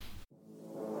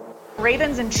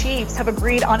Ravens and Chiefs have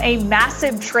agreed on a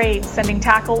massive trade, sending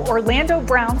tackle Orlando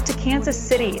Brown to Kansas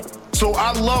City. So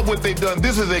I love what they've done.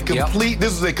 This is a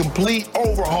complete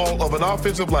overhaul of an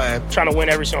offensive line. Trying to win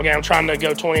every single game. I'm trying to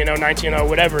go 20-0, 19-0,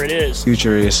 whatever it is.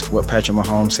 Future is what Patrick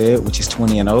Mahomes said, which is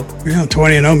 20-0. Yeah,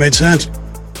 20-0 made sense.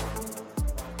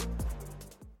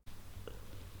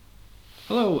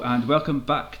 Hello and welcome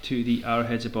back to the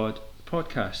Arrowheads Abroad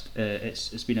podcast.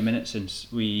 It's been a minute since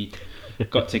we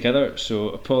got together, so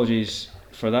apologies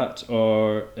for that,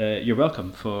 or you're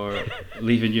welcome for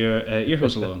leaving your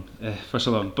earholes alone for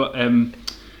so long. But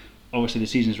obviously the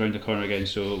season's round the corner again,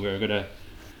 so we're going to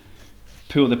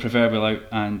pull the proverbial out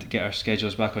and get our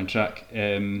schedules back on track.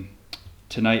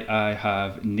 Tonight I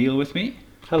have Neil with me.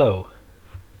 Hello.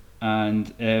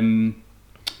 And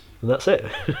that's it.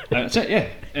 That's it,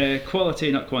 yeah.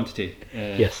 Quality, not quantity.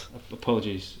 Yes.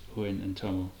 Apologies, Owen and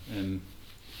Tomo.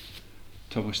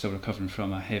 Tomo's still recovering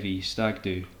from a heavy stag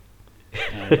do.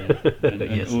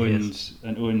 Owen's.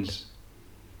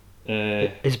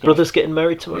 His brother's getting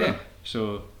married tomorrow. Yeah,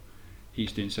 so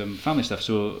he's doing some family stuff.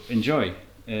 So enjoy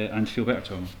and feel better,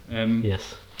 Tomo.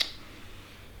 Yes.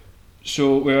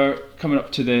 So we're coming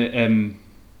up to the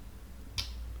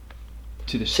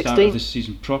start of the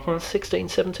season proper. 16,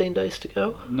 17 days to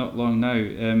go. Not long now.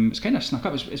 It's kind of snuck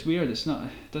up. It's weird. It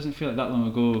doesn't feel like that long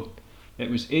ago. It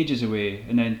was ages away,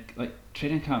 and then like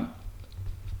training camp.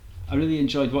 I really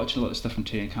enjoyed watching a lot of stuff from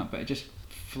training camp, but it just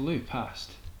flew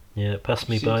past. Yeah, it passed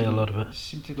me by a lot of it. It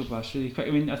seemed to go past really quick.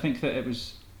 I mean, I think that it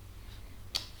was.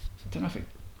 I don't know if it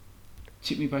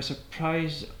took me by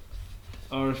surprise,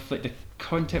 or if like the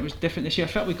content was different this year. I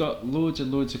felt we got loads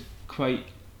and loads of quite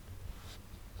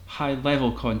high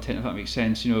level content, if that makes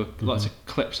sense. You know, lots of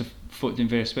clips of folk doing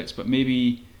various bits, but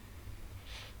maybe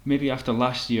after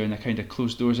last year and the kind of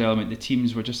closed doors element, the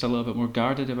teams were just a little bit more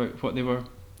guarded about what they were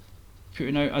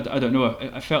putting out. I don't know.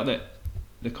 I felt that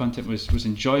the content was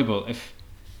enjoyable,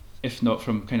 if not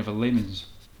from kind of a layman's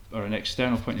or an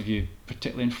external point of view,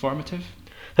 particularly informative.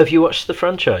 Have you watched the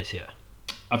franchise yet?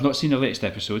 I've not seen the latest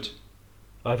episode.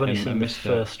 I've only seen the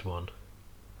first one.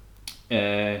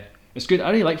 It's good.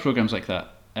 I really like programs like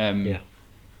that. Yeah.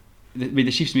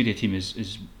 The Chiefs media team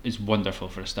is wonderful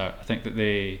for a start. I think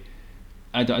that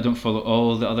I don't follow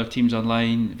all the other teams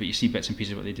online, but you see bits and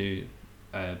pieces of what they do.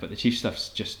 But the Chiefs stuff's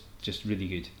just really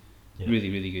good, really,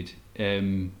 really good.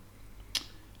 And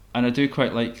I do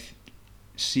quite like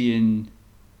seeing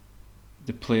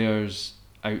the players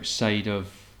outside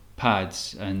of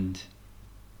pads and,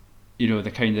 you know,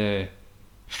 the kind of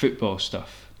football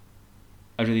stuff.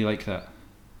 I really like that.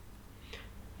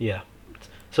 Yeah.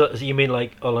 So you mean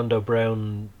like Orlando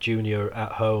Brown Jr.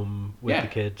 at home with the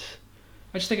kids?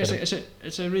 I just think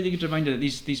it's a really good reminder that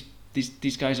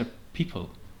these guys are people.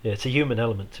 Yeah, it's a human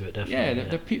element to it, definitely.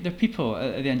 Yeah, they're people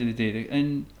at the end of the day,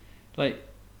 and like,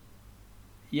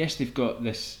 yes, they've got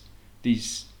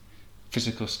these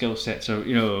physical skill sets, or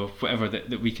you know, whatever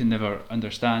that we can never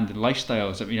understand, and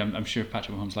lifestyles. I mean, I'm sure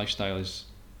Patrick Mahomes' lifestyle is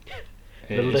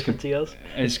a little different to yours.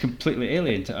 It's completely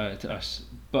alien to us,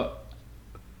 but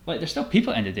like, they're still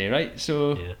people at the end of the day, right?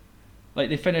 So, like,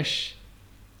 they finish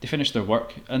their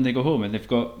work and they go home, and they've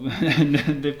got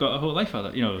a whole life of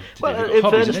it, you know. They've got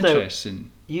hobbies and interests. And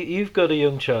you've got a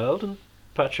young child, and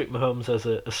Patrick Mahomes has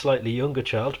a slightly younger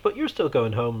child, but you're still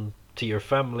going home to your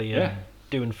family and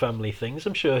doing family things.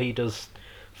 I'm sure he does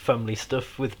family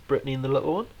stuff with Brittany and the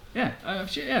little one. Yeah,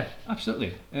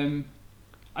 absolutely.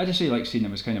 I just really like seeing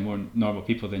them as kind of more normal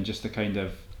people than just the kind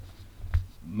of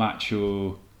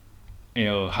macho, you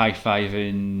know,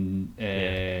 high-fiving,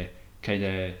 kind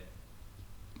of,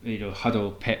 you know,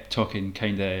 huddle, pep talking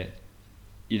kind of,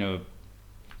 you know,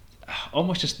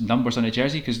 almost just numbers on a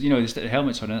jersey, because, you know, they stick the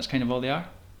helmets on and that's kind of all they are.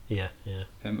 Yeah.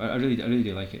 I really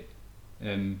do like it.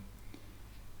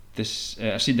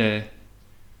 I've seen the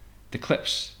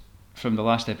clips from the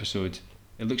last episode.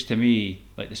 It looks to me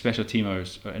like the special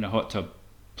teamers are in a hot tub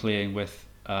playing with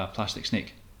a plastic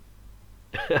snake.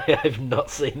 I've not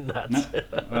seen that. No.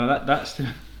 Well, that's.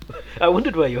 I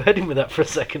wondered where you were heading with that for a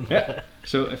second. Yeah.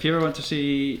 So if you ever want to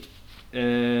see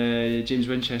James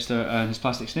Winchester and his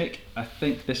plastic snake, I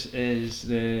think this is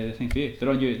the thing for you. They're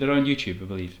on YouTube, I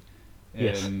believe.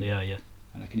 Yes. Yeah.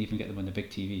 And I can even get them on the big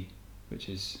TV, which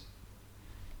is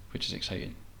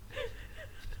exciting.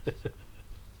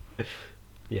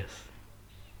 Yes.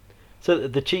 So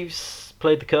the Chiefs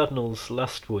played the Cardinals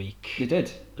last week. They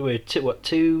did. There were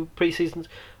two pre-seasons.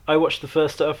 I watched the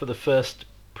first half of the first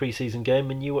pre-season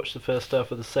game, and you watched the first half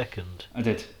of the second. I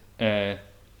did.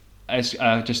 It's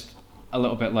just a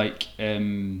little bit like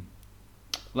Andy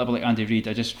Reid.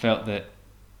 I just felt that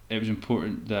it was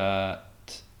important that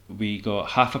we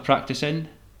got half a practice in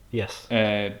Yes.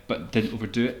 But didn't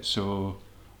overdo it. So,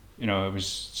 it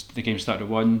was the game started at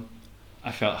 1.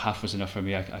 I felt half was enough for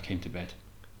me. I came to bed.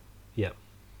 Yeah.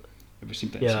 It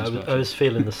seemed Yeah, I was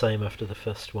feeling the same after the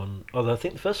first one. Although I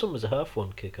think the first one was a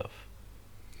 1:30 kickoff.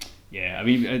 Yeah,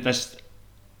 that's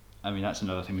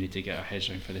another thing we need to get our heads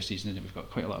around for this season. Isn't it? We've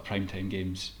got quite a lot of primetime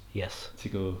games. Yes. To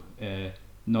go.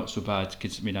 Not so bad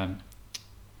because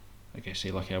I guess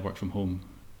say lucky I work from home,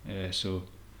 so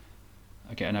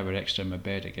I get an hour extra in my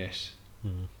bed. I guess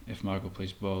if Margot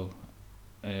plays ball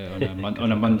on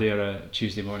a Monday or a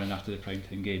Tuesday morning after the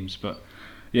primetime games. But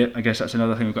yeah, I guess that's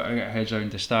another thing we've got to get our heads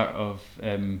around. The start of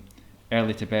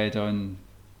early to bed on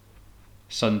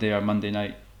Sunday or Monday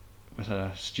night with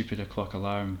a stupid o'clock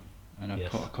alarm and a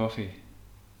pot of coffee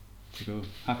to go.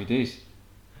 Happy days.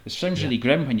 It sounds really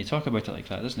grim when you talk about it like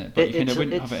that, doesn't it? But you kind of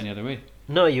wouldn't have it any other way.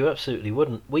 No, you absolutely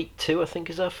wouldn't. Week 2, I think,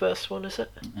 is our first one, is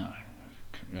it? No.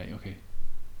 Right, okay.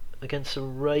 Against the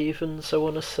Ravens, I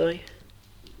want to say.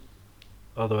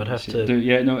 Although I'd have to...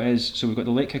 Yeah, no, it is. So we've got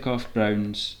the late kick-off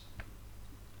Browns,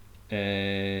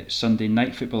 Sunday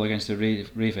night football against the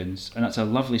Ravens, and that's a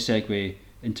lovely segue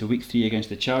into week 3 against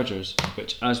the Chargers,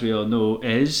 which, as we all know,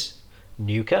 is...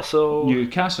 Newcastle.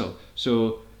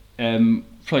 So,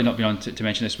 probably not beyond to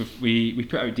mention this, we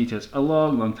put out details a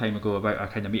long time ago about our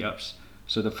kind of meetups.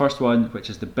 So the first one, which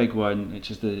is the big one,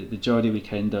 which is the Geordie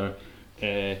weekender,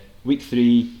 week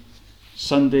 3,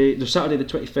 Saturday the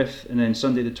 25th and then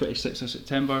Sunday the 26th of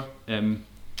September.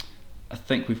 I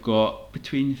think we've got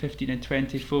between 15 and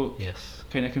 20 folk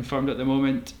kind of confirmed at the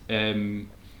moment.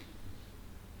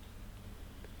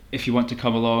 If you want to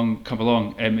come along, come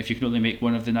along. If you can only make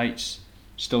one of the nights,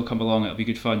 still come along. It'll be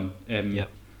good fun. We're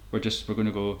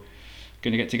going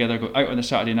to get together, go out on a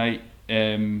Saturday night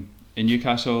in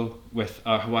Newcastle with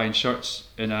our Hawaiian shirts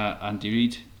in a Andy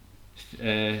Reid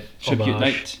tribute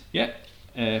night. Yeah,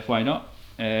 why not?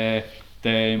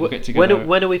 Then we'll get together.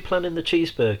 When are we planning the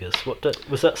cheeseburgers?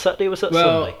 Was that Saturday or was that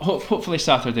Sunday? Hopefully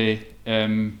Saturday.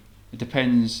 It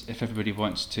depends if everybody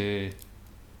wants to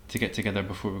get together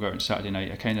before we go out on Saturday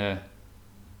night. I kind of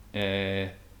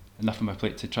enough on my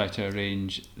plate to try to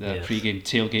arrange the pre-game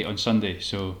tailgate on Sunday.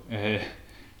 So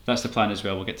that's the plan as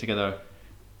well. We'll get together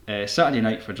Saturday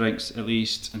night for drinks at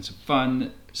least and some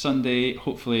fun. Sunday,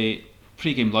 hopefully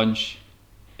pre-game lunch,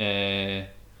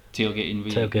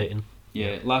 tailgating.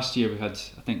 Yeah, last year we had,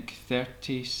 I think,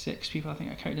 36 people, I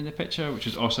think I counted in the picture, which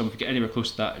was awesome. If we get anywhere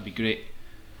close to that, it'd be great.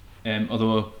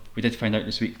 Although we did find out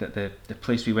this week that the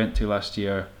place we went to last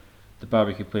year, the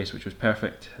barbecue place, which was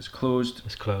perfect, has closed.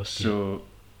 It's closed. So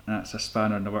that's a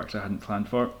spanner in the works I hadn't planned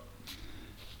for.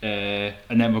 And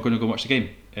then we're going to go watch the game,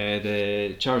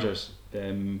 the Chargers.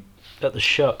 At the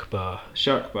Shark Bar.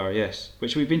 Shark Bar, yes,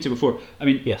 which we've been to before. I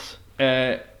mean, yes.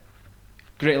 Great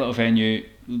little venue.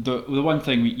 The one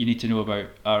thing you need to know about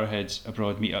Arrowheads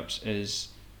Abroad meetups is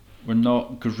we're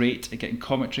not great at getting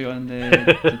commentary on the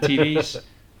TVs.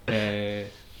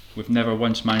 We've never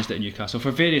once managed it in Newcastle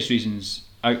for various reasons,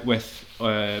 out with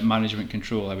management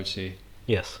control, I would say.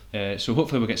 Yes. So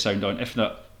hopefully we'll get sound on. If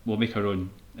not, we'll make our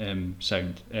own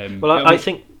sound. Well, I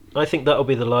think that'll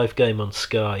be the live game on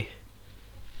Sky.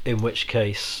 In which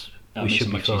case we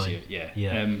should be fine. Easier.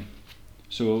 Yeah.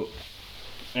 So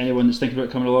anyone that's thinking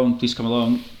about coming along, please come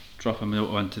along. Drop a note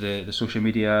onto the social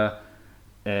media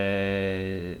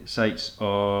sites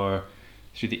or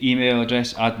through the email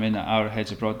address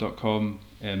admin@arrowheadsabroad.com.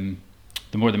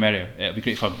 The more the merrier. It'll be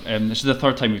great fun. This is the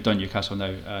 3rd time we've done Newcastle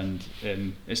now, and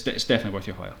it's definitely worth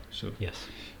your while. So yes,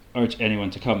 urge anyone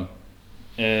to come.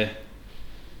 Back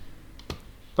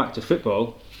to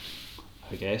football,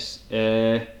 I guess.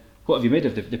 What have you made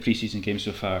of the pre-season game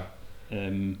so far?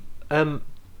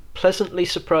 Pleasantly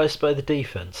surprised by the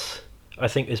defence, I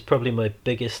think, is probably my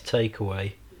biggest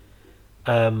takeaway.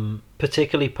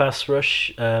 Particularly pass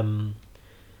rush.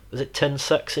 Was it 10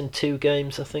 sacks in 2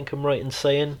 games, I think I'm right in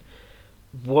saying?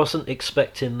 Wasn't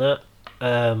expecting that.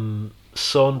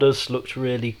 Saunders looked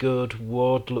really good.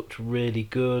 Ward looked really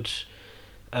good.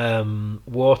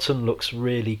 Wharton looks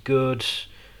really good.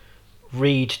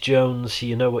 Reed, Jones,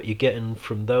 you know what you're getting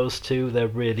from those two. They're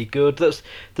really good. There's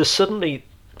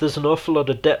an awful lot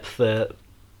of depth there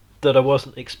that I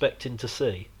wasn't expecting to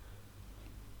see.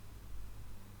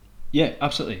 Yeah,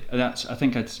 absolutely. And I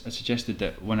think I'd suggested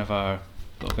that one of our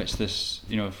little bits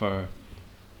for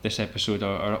this episode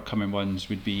or our upcoming ones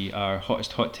would be our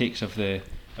hottest hot takes of the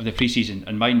pre-season,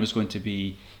 and mine was going to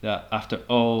be that after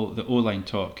all the O-line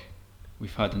talk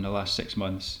we've had in the last 6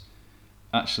 months,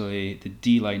 actually the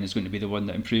D-line is going to be the one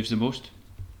that improves the most.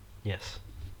 Yes.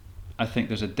 I think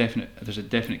there's a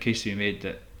definite case to be made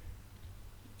that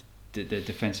the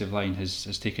defensive line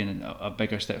has taken a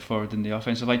bigger step forward than the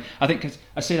offensive line. I think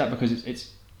I say that because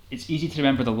it's easy to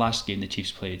remember the last game the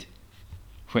Chiefs played,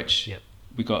 which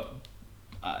we got.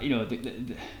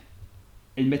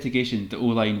 In mitigation, the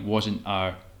O-line wasn't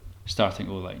our starting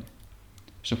O-line.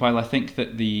 So while I think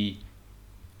that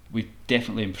we've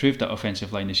definitely improved that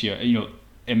offensive line this year,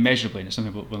 immeasurably, and it's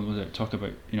something we'll talk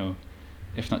about,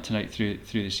 if not tonight, through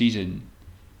the season.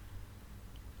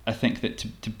 I think that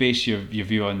to base your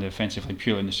view on the offensive line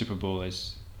purely in the Super Bowl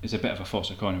is a bit of a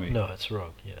false economy. No, it's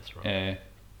wrong. Yeah, it's wrong.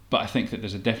 But I think that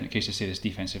there's a definite case to say this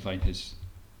defensive line has,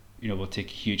 will take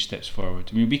huge steps forward.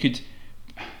 I mean, we could.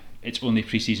 It's only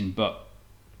pre-season, but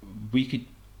we could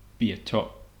be a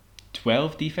top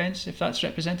 12 defense if that's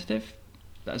representative.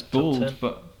 That's bold,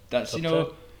 but that's top 10.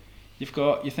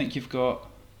 You've got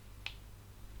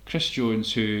Chris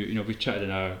Jones, who we chatted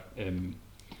in our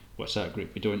WhatsApp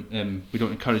group. We don't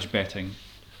encourage betting,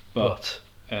 but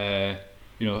a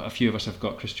few of us have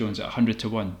got Chris Jones at 100 to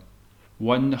 1.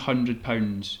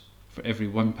 £100 for every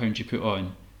 £1 you put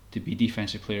on to be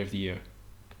Defensive Player of the Year.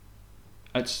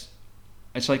 It's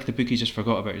like the bookies just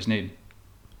forgot about his name.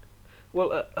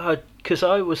 Well, because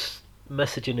I was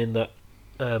messaging in that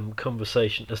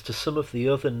conversation as to some of the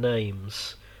other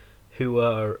names who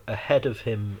are ahead of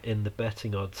him in the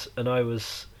betting odds, and I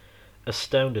was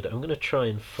astounded. I'm going to try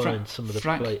and find some of the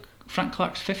play. Frank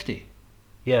Clark's 50.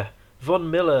 Yeah, Von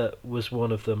Miller was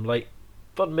one of them. Like,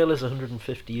 Von Miller's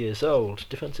 150 years old.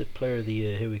 Defensive Player of the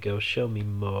Year. Here we go. Show me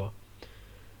more.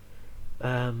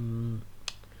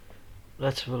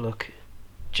 Let's have a look.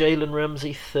 Jalen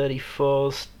Ramsey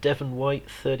 34s, Devin White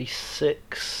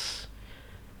 36,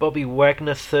 Bobby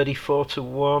Wagner 34 to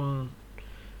 1,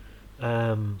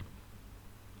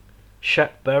 Shaq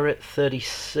Barrett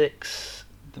 36.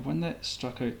 The one that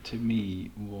struck out to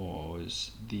me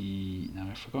was now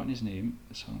I've forgotten his name,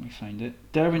 so let me find it.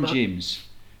 Derwin James,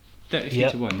 33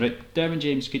 to 1. Right, Derwin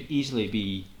James could easily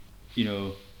be,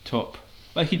 top.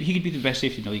 Well, he could be the best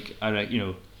safety in the league.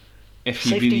 If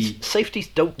he safeties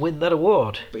don't win that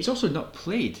award. But he's also not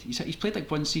played. He's played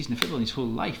like one season of football in his whole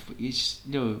life. But he's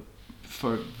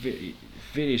for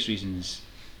various reasons,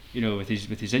 with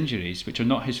his injuries, which are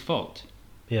not his fault.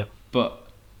 Yeah. But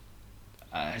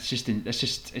I think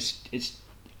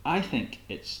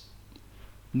it's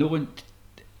no one.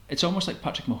 It's almost like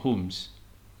Patrick Mahomes,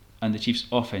 and the Chiefs'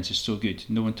 offense is so good.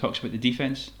 No one talks about the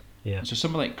defense. Yeah. And so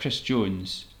someone like Chris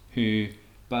Jones, who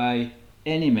by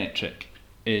any metric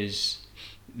is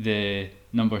the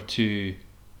number 2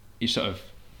 sort of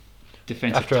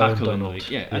defensive after tackle in the league.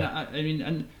 Yeah.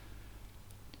 And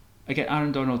again,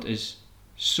 Aaron Donald is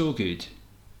so good,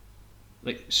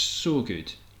 that it's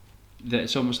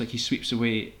almost like he sweeps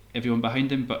away everyone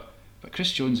behind him. But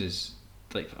Chris Jones is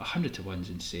like 100 to 1 is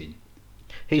insane.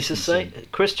 He's the same.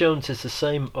 Chris Jones is the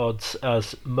same odds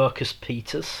as Marcus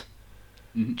Peters.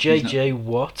 JJ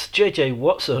Watt. JJ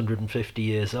Watt's 150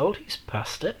 years old. He's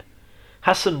past it.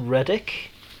 Hassan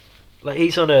Reddick, like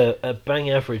he's on a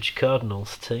bang average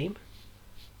Cardinals team.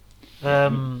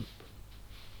 It's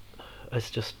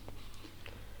just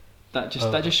that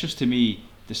just shows to me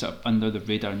the sort of under the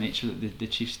radar nature that the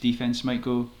Chiefs' defense might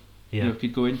go. Yeah,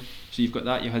 could go in. So you've got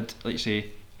that. You had, like,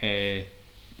 say, I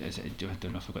don't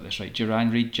know if I got this right.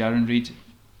 Jaron Reed.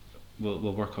 We'll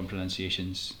work on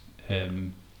pronunciations.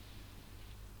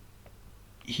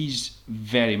 He's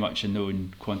very much a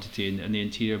known quantity in the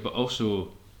interior, but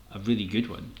also a really good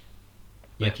one.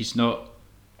 Like, he's not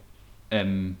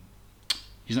going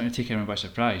to take everyone by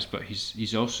surprise, but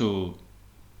he's also,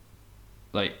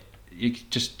 like, you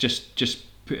just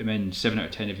put him in 7 out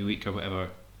of 10 every week or whatever.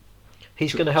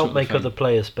 He's going to help make other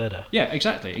players better. Yeah,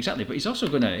 exactly. But he's also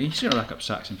going to rack up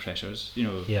sacks and pressures.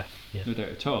 No doubt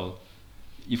at all.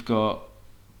 You've got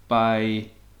I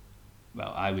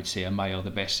would say a mile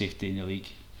the best safety in the league.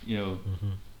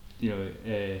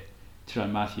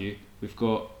 Tyrann Mathieu. We've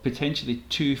got potentially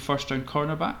 2 first-round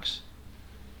cornerbacks.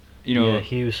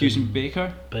 Hughes and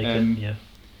Baker. I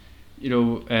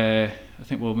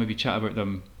think we'll maybe chat about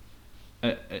them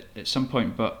at some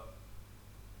point. But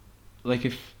like,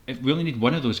 if we only need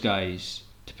one of those guys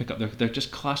to pick up, they're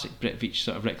just classic Brett Veach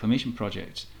sort of reclamation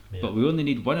projects. Yeah. But we only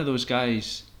need one of those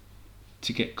guys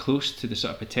to get close to the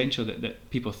sort of potential that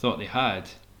people thought they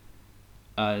had,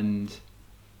 and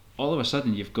all of a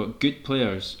sudden you've got good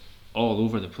players all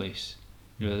over the place.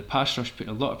 The pass rush putting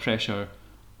a lot of pressure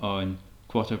on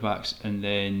quarterbacks, and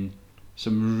then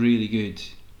some really good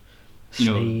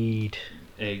Sneed.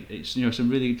 Some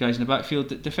really good guys in the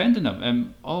backfield defending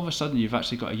them. All of a sudden you've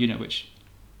actually got a unit which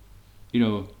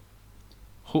the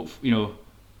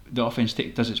offense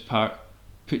does its part,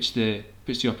 puts the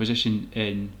opposition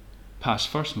in pass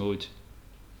first mode,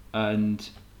 and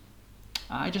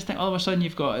I just think all of a sudden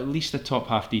you've got at least a top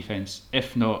half defense,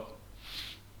 if not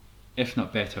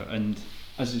better. And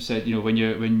as I said, when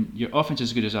your offense is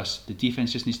as good as us, the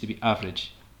defense just needs to be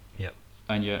average. Yep.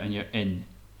 And you're in.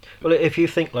 Well, if you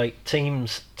think like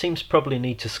teams probably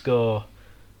need to score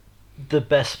the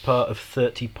best part of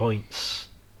 30 points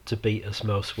to beat us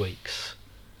most weeks.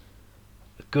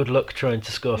 Good luck trying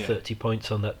to score 30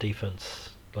 points on that defense.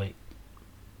 Like,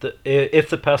 if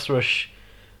the pass rush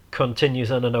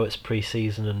continues, and I know it's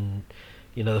pre-season and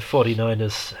the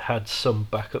 49ers had some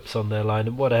backups on their line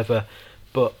and whatever,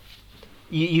 but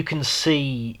you can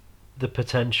see the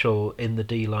potential in the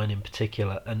D-line in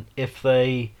particular, and if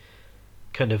they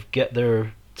kind of get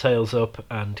their tails up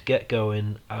and get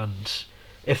going, and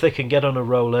if they can get on a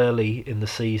roll early in the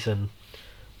season,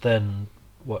 then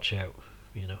watch out,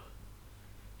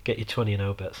 get your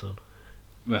 20-0 bets on.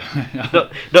 Well,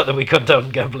 not that we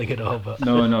condone gambling at all, but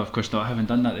no, of course not. I haven't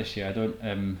done that this year. I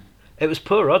don't. It was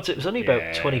poor odds. It was only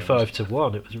about 25 to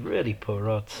 1. It was really poor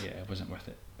odds. Yeah, it wasn't worth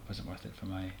it. It wasn't worth it for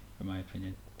my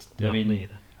opinion. Not I mean, me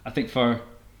either. I think I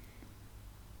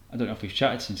don't know if we've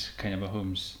chatted since kind of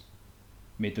Mahomes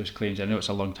made those claims. I know it's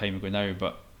a long time ago now,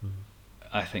 but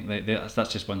I think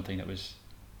that's just one thing that was.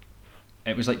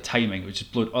 It was like timing. It was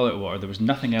just blown all out of water. There was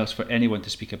nothing else for anyone to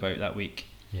speak about that week.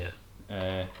 Yeah.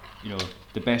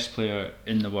 The best player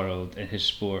in the world in his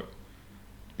sport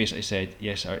basically said,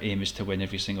 yes, our aim is to win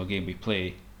every single game we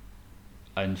play,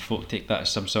 and folk take that as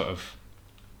some sort of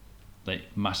like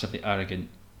massively arrogant,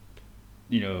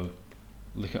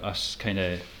 look at us kind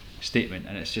of statement,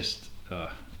 and it's just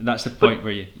that's the point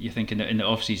where you think in the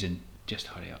off season, just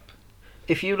hurry up.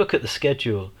 If you look at the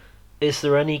schedule, is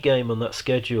there any game on that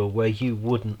schedule where you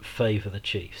wouldn't favour the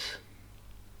Chiefs?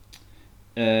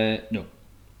 No.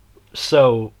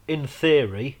 So, in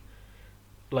theory,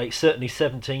 like certainly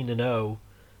 17-0,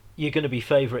 you're going to be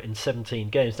favourite in 17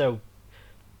 games. Now,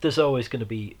 there's always going to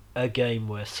be a game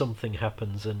where something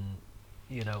happens, and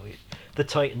the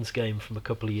Titans game from a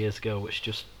couple of years ago, which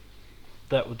just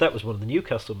that was one of the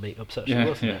Newcastle meetups actually,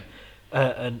 wasn't it?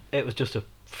 And it was just a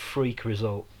freak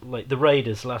result. Like the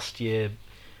Raiders last year,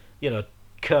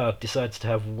 Carr decides to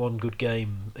have one good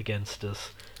game against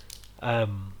us.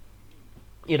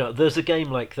 There's a game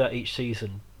like that each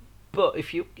season, but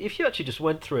if you actually just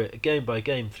went through it game by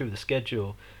game through the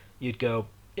schedule, you'd go,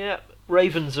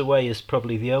 Ravens away is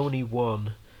probably the only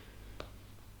one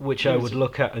which I would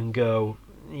look at and go,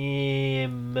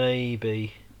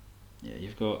 maybe. Yeah,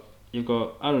 you've got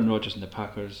Aaron Rodgers and the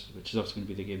Packers, which is also going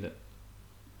to be the game that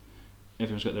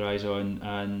everyone's got their eyes on,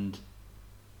 and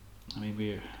I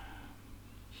mean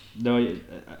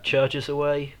Chargers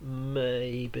away,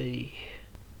 maybe.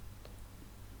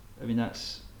 I mean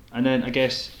and then I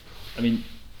guess, in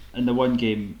the one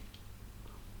game,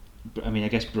 I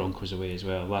guess Broncos away as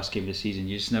well. Last game of the season,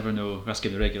 you just never know. Last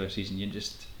game of the regular season, you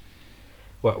just.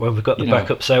 What, when we've got the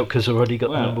backups out because we've already got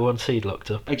the number one seed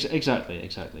locked up. Exactly.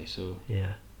 So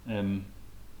yeah. I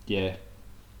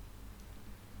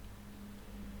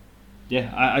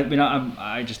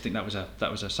just think that was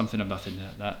a something of nothing.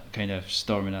 That kind of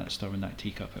storming that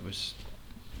teacup. It was.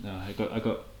 I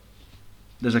got.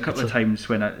 There's a couple of times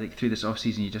when through this off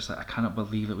season, you just like, I cannot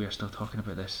believe that we are still talking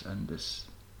about this and this.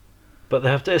 But they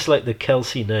have to. It's like the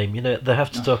Kelsey name, they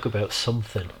have to talk about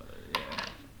something.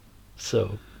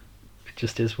 So, it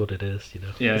just is what it is,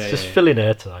 It's just filling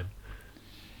airtime.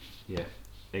 Yeah,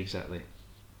 exactly.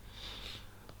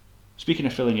 Speaking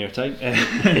of filling airtime,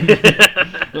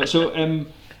 so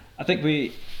I think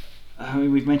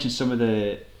we've mentioned some of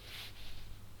the.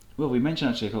 Well, we mentioned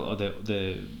actually a lot of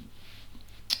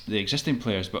the existing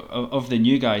players, but of the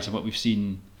new guys and what we've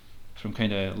seen from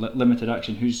kind of limited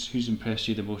action, who's impressed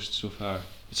you the most so far?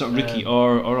 Sort of rookie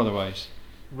or otherwise?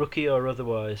 Rookie or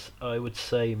otherwise, I would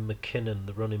say McKinnon,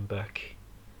 the running back.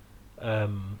 I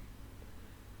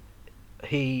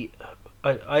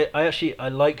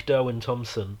like Darwin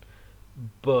Thompson,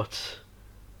 but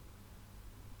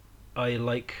I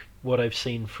like what I've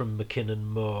seen from McKinnon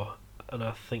more, and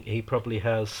I think he probably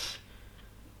has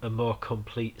a more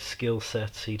complete skill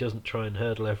set. He doesn't try and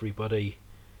hurdle everybody,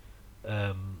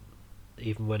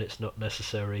 even when it's not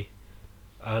necessary,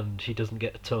 and he doesn't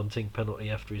get a taunting penalty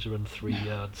after he's run 3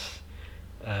 yards,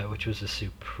 which was a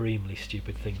supremely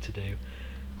stupid thing to do.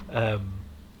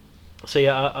 So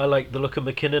yeah, I like the look of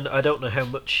McKinnon. I don't know how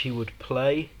much he would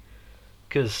play,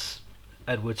 because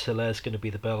Edwards-Hilaire's going to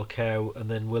be the bell cow, and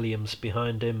then Williams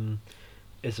behind him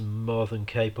is a more than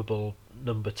capable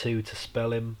number 2 to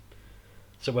spell him.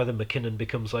 So whether McKinnon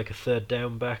becomes like a third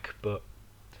down back, but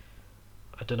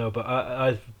I don't know. But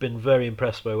I've been very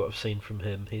impressed by what I've seen from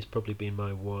him. He's probably been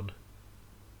my one.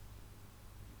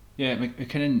 Yeah,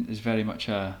 McKinnon is very much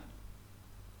an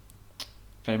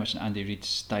Andy Reid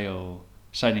style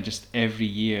signing. Just every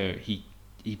year he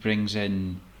brings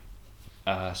in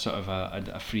a sort of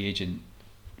a free agent,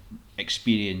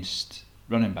 experienced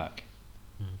running back.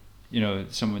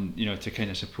 Someone to kind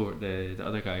of support the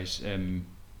other guys.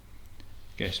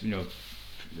 Guess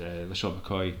LaShawn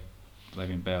McCoy,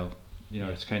 Le'Veon Bell.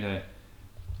 It's kind of,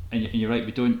 and you're right.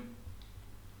 We don't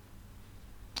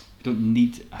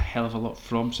need a hell of a lot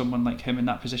from someone like him in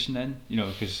that position. Then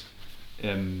because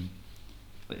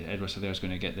Edwards-Helaire is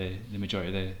going to get the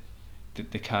majority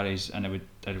of the carries, and I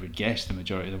would guess the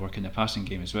majority of the work in the passing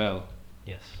game as well.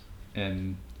 Yes.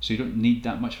 So you don't need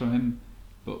that much from him,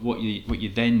 but what you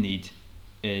then need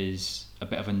is a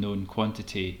bit of a known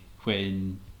quantity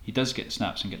when he does get the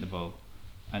snaps and get the ball,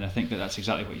 and I think that's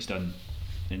exactly what he's done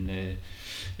in the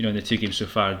in the 2 games so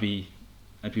far. I'd be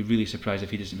really surprised if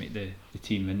he doesn't make the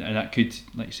team, and that could,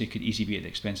 like you say, could easily be at the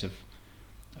expense of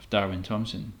Darwin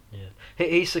Thompson. Yeah,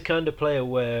 he's the kind of player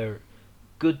where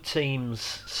good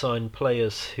teams sign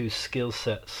players whose skill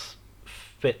sets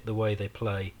fit the way they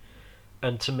play,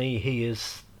 and to me he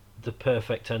is the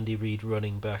perfect Andy Reid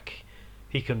running back.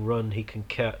 He can run, he can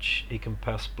catch, he can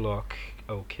pass block,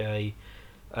 okay,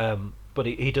 but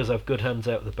he does have good hands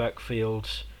out of the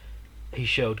backfield. He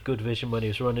showed good vision when he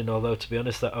was running, although to be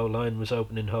honest that O-line was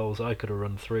opening holes I could have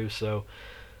run through, so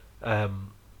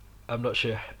I'm not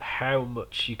sure how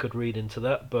much you could read into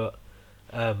that, but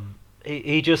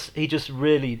he just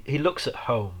really, he looks at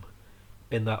home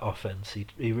in that offense.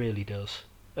 He really does,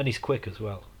 and he's quick as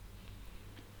well.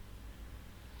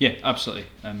 Yeah, absolutely.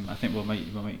 I think we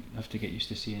might have to get used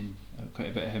to seeing quite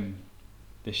a bit of him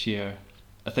this year.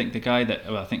 I think the guy that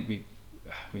I think we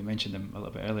mentioned him a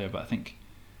little bit earlier, but I think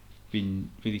been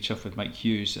really chuffed with Mike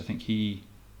Hughes. I think he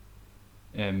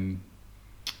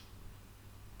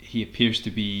appears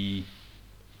to be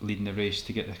leading the race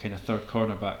to get the kind of third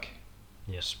cornerback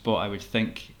spot. I would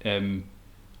think,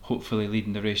 hopefully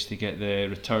leading the race to get the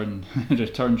return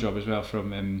job as well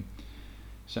from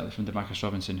certainly from Demarcus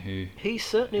Robinson, who he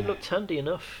certainly looked handy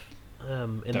enough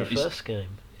in the first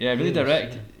game. Yeah, really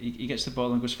direct. He gets the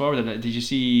ball and goes forward. Did you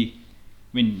see?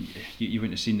 I mean, you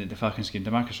wouldn't have seen the Falcons game.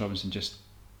 Demarcus Robinson just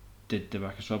did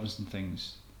Demarcus Robinson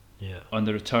things. Yeah. On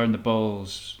the return, the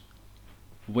ball's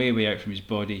way out from his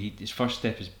body. His first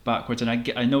step is backwards, and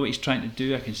I know what he's trying to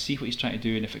do. I can see what he's trying to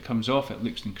do, and if it comes off, it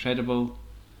looks incredible.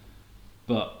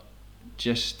 But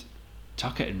just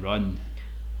tuck it and run.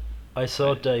 I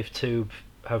saw Dave Tube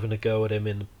having a go at him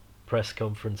in the press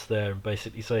conference there, and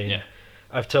basically saying,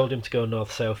 I've told him to go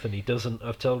north-south and he doesn't.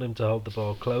 I've told him to hold the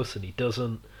ball close and he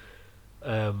doesn't.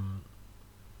 Well,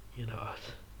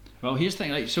 here's the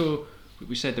thing. So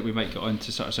we said that we might get on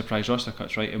to sort of surprise roster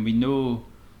cuts, right? And we know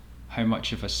how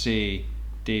much of a say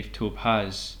Dave Tobe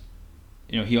has.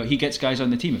 He gets guys on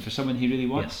the team. If there's someone he really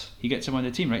wants, he gets them on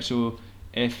the team, right? So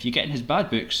if you get in his bad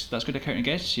books, that's going to count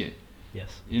against you.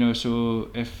 Yes.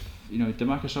 So if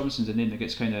Demarcus Robinson's a name that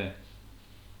gets kind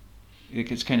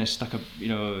of stuck up,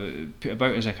 put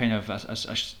about as a kind of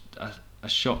a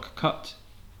shock cut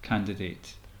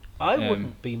candidate. I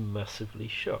wouldn't be massively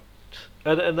shocked,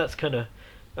 and that's kind of,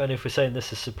 and if we're saying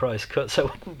this is surprise cuts, I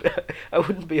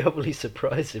wouldn't be overly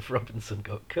surprised if Robinson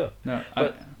got cut. No,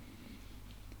 but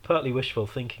partly wishful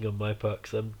thinking on my part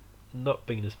because I'm not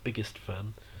being his biggest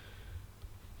fan.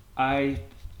 I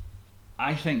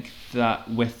think that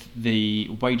with the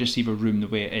wide receiver room the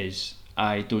way it is,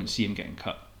 I don't see him getting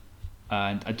cut,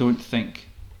 and I don't think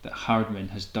that Hardman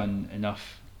has done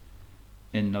enough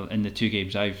in the 2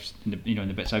 games in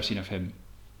the bits I've seen of him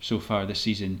so far this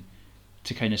season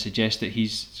to kind of suggest that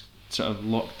he's sort of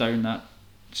locked down that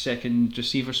second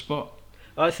receiver spot.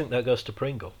 I think that goes to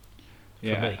Pringle. For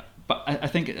me. But I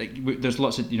think there's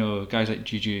lots of guys like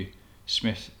Juju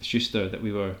Smith-Schuster that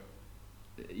we were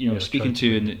speaking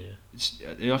to in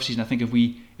the off season. I think if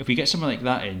we get someone like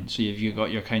that in, so you've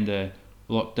got your kind of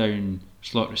lockdown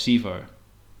slot receiver,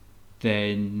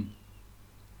 then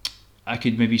I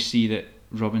could maybe see that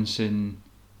Robinson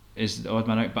is the odd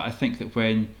man out. But I think that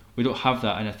when we don't have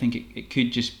that, and I think it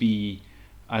could just be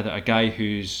either a guy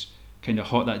who's kind of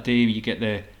hot that day. You get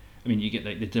like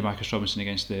the Demarcus Robinson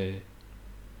against the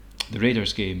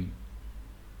Raiders game,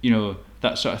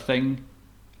 that sort of thing.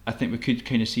 I think we could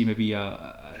kind of see maybe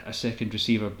a second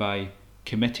receiver by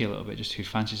committee a little bit, just who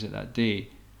fancies it that day.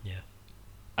 Yeah.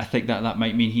 I think that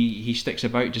might mean he sticks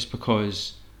about just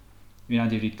because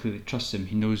Andy Reid clearly trusts him.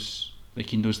 He knows the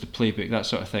playbook, that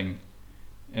sort of thing.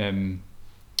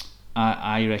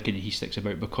 I reckon he sticks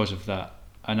about because of that,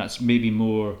 and that's maybe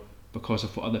more because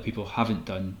of what other people haven't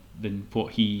done than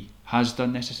what he has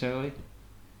done necessarily.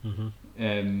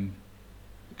 Mm-hmm.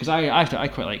 because I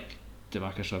quite like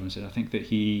DeMarcus Robinson. I think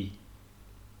that you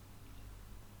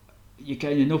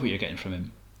kind of know what you're getting from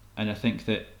him, and I think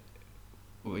that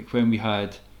like when we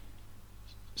had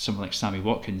someone like Sammy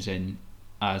Watkins in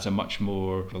as a much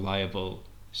more reliable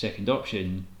second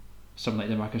option, someone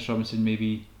like DeMarcus Robinson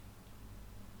maybe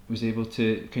was able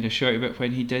to kind of shout a bit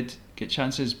when he did get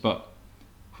chances, but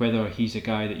whether he's a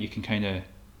guy that you can kind of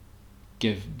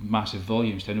give massive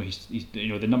volumes to. I know he's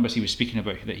the numbers he was speaking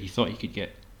about that he thought he could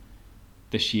get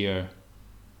this year,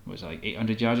 was it like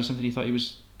 800 yards or something he thought he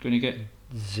was going to get?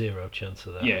 Zero chance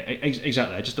of that. Yeah,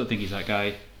 exactly. I just don't think he's that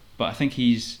guy, but I think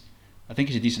he's a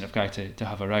decent enough guy to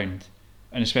have around,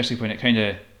 and especially when it kind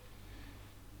of,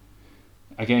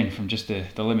 again, from just the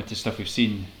limited stuff we've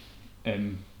seen,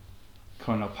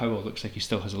 Cornell Powell looks like he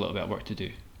still has a little bit of work to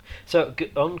do. So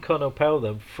on Cornell Powell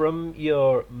then, from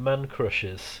your man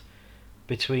crushes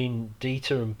between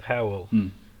Dieter and Powell,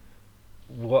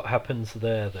 what happens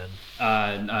there then?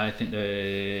 I think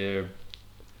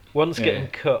one's getting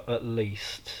cut at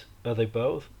least. Are they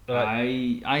both?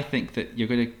 I think that you're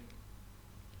going to.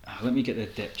 Let me get the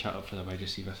depth chart up for the wide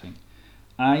receiver thing.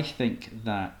 I think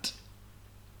that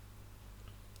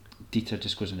Dieter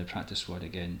just goes in the practice squad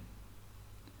again.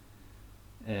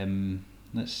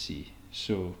 Let's see.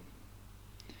 So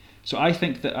I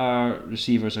think that our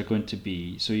receivers are going to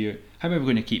be. So how many are we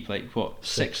going to keep? Like what?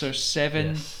 Six or seven?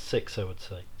 Yes, 6, I would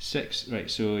say. 6,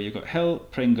 right. So you've got Hill,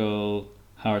 Pringle,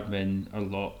 Hardman are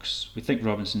locks. We think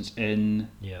Robinson's in.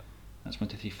 Yeah. That's 1,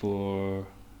 2, 3, 4.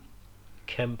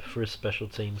 Kemp for a special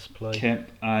teams play. Kemp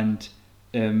and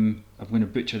I'm going to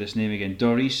butcher this name again.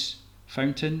 Doris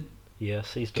Fountain.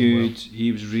 Yes, he's done Good. well.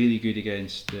 He was really good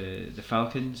against the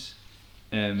Falcons.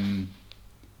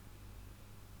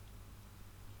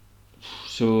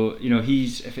 So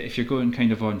he's if you're going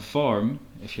kind of on form,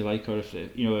 if you like, or if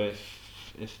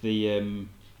the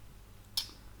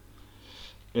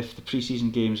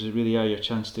preseason games really are your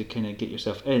chance to kind of get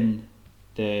yourself in,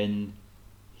 then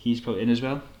he's probably in as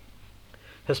well.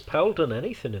 Has Powell done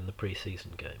anything in the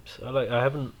preseason games? I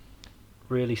haven't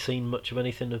really seen much of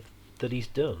anything that he's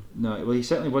done. No, well, he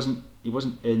certainly wasn't. He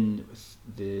wasn't in with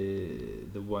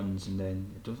the ones, and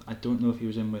then I don't know if he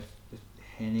was in with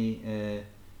Henny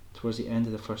towards the end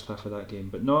of the first half of that game,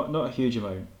 but not a huge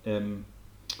amount.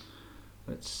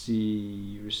 Let's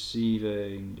see,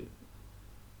 receiving.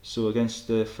 So against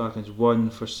the Falcons, 1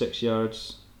 for 6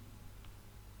 yards.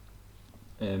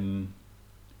 Where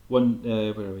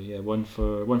are we? Yeah, one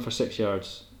for 6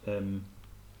 yards.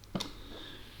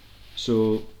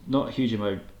 So not a huge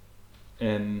amount.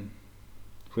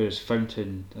 Whereas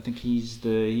Fountain, I think just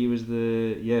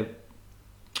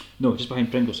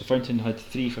behind Pringle. So Fountain had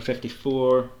 3 for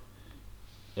 54.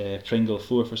 Pringle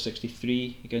 4 for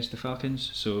 63 against the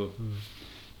Falcons. So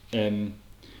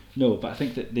no, but I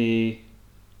think that you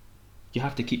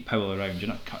have to keep Powell around. You're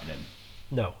not cutting him.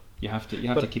 No. You have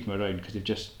to keep him around because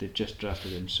they've just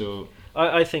drafted him. So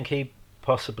I think he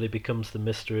possibly becomes the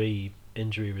mystery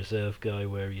injury reserve guy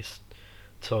where he's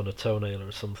torn a toenail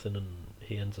or something and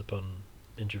he ends up on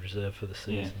injury reserve for the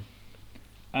season.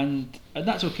 Yeah. And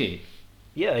that's okay.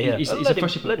 Yeah.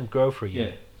 Let him grow for a year.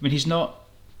 Yeah. I mean, he's not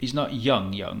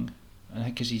young. I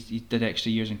think because he did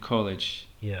extra years in college.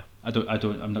 Yeah. I'm not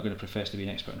going to profess to be an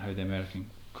expert on how the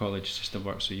American college system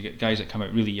works. So you get guys that come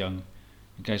out really young.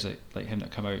 Guys like him that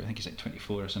come out, I think he's like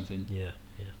 24 or something. Yeah.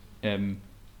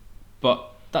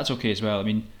 But that's okay as well. I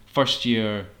mean, first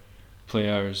year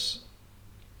players,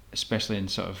 especially in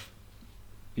sort of,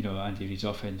 Andy Reid's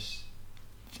offense,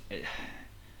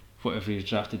 whatever he was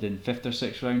drafted in 5th or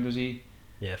 6th round, was he?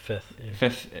 Yeah, 5th. Yeah.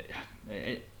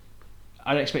 5th.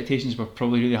 Our expectations were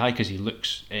probably really high because he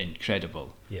looks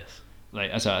incredible. Yes.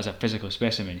 Like as a physical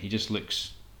specimen, he just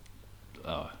looks.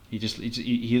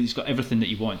 He's got everything that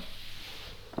you want.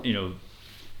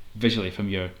 Visually from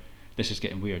your. This is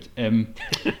getting weird.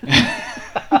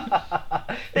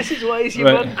 This is why he's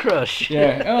your man crush.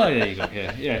 Yeah. Oh, there you go.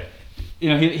 Yeah.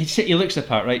 He looks the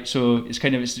part, right? So it's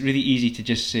really easy to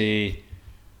just say,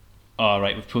 "Oh,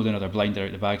 right, we've pulled another blinder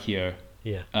out the bag here."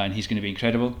 Yeah. And he's going to be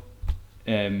incredible.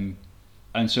 And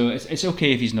so it's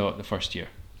okay if he's not the first year.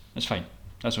 That's fine.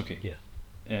 That's okay. Yeah.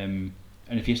 And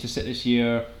if he has to sit this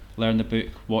year, learn the book,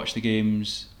 watch the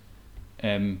games,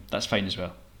 that's fine as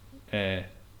well.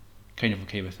 Kind of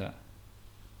okay with that.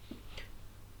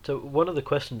 So one of the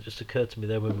questions just occurred to me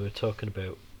there when we were talking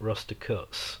about roster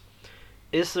cuts.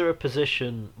 Is there a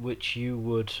position which you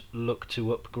would look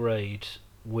to upgrade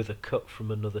with a cut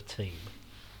from another team?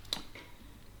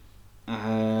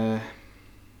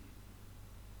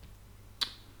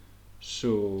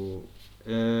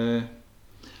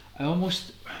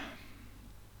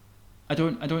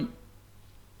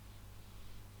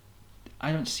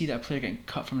 I don't see that a player getting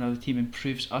cut from another team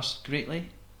improves us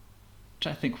greatly.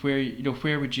 Trying to think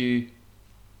where would you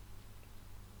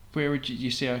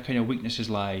say our kind of weaknesses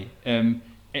lie?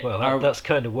 That's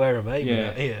kind of where I'm aiming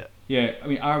at here. Yeah, I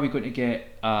mean, are we going to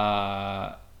get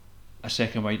a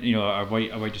second wide, a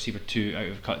wide receiver 2 out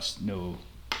of cuts? No.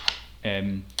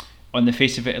 On the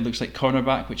face of it, it looks like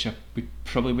cornerback, which we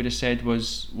probably would have said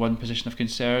was one position of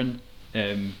concern.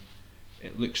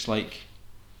 It looks like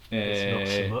it's not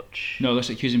so much. No, it looks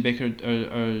like Hughes and Baker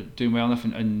are doing well enough,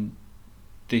 and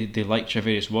they like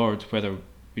Travarius Ward. Whether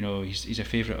he's a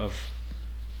favourite of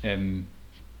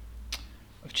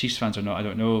Chiefs fans or not, I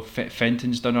don't know.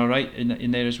 Fenton's done all right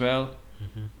in there as well.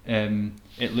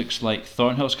 It looks like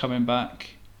Thornhill's coming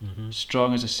back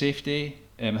strong as a safety.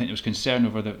 I think there was concern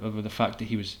over the fact that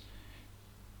he was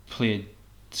playing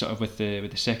sort of with the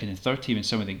second and third team in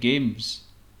some of the games.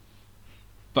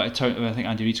 But I think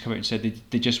Andy Reid's come out and said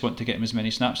they just want to get him as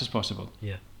many snaps as possible.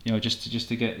 Yeah. Just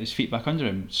to get his feet back under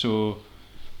him. So,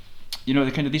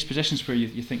 the kind of these positions where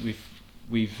you think we've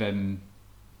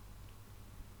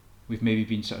maybe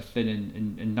been sort of thin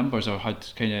in numbers, or had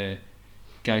kind of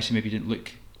guys who maybe didn't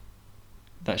look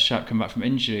that sharp come back from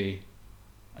injury.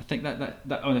 I think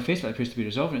that on the face of it appears to be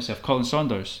resolving itself. Colin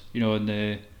Saunders, on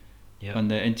the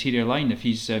interior line, if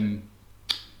he's going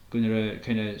to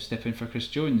kind of step in for Chris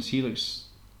Jones, he looks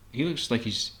like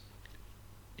he's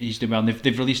doing well. And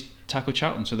they've released Taco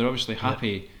Charlton, so they're obviously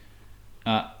happy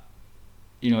at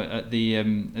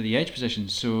the edge position.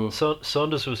 So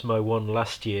Saunders was my one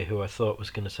last year who I thought was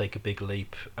going to take a big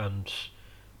leap and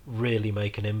really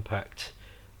make an impact.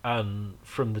 And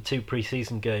from the 2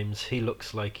 pre-season games, he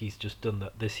looks like he's just done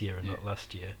that this year and not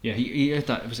last year. Yeah, he had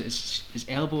that. Was it his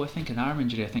elbow? I think an arm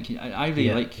injury. I think I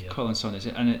really like Colin Saunders,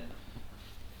 and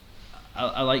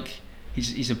I like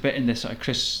he's a bit in this sort of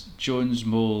Chris Jones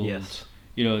mold. Yes.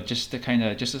 Just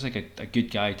as like a good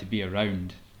guy to be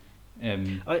around.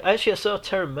 I saw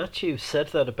Terran Matthew said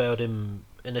that about him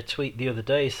in a tweet the other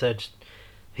day. He said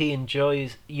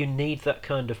you need that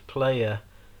kind of player,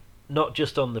 not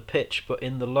just on the pitch, but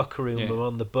in the locker room and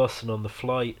on the bus and on the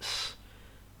flights.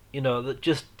 That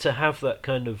just to have that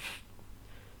kind of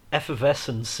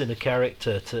effervescence in a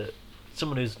character, to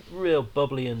someone who's real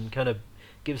bubbly and kind of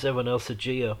gives everyone else a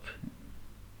G up.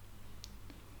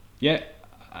 Yeah,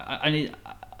 I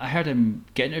heard him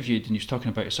get interviewed, and he was talking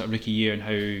about his sort of rookie year and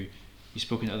how he's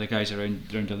spoken to other guys around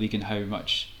the league and how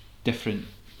much different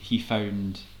he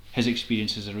found his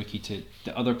experience as a rookie to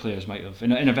the other players might have,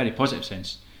 in a very positive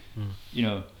sense. He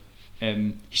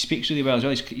speaks really well as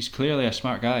well. He's clearly a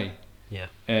smart guy. Yeah.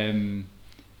 And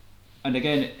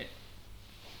again,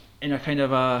 in a kind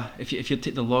of if you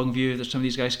take the long view of some of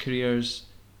these guys' careers,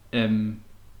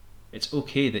 it's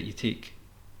okay that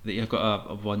you've got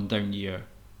a one down year.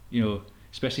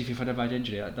 Especially if you've had a bad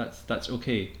injury. That's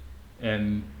okay. I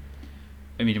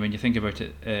mean, when you think about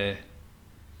it,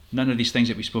 none of these things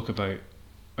that we spoke about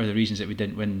are the reasons that we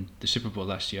didn't win the Super Bowl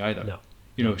last year either.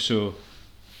 No. So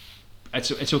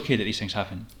it's okay that these things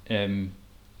happen.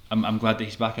 I'm glad that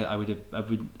he's back. I would have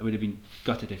been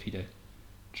gutted if he'd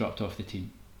dropped off the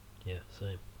team. Yeah,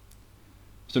 same.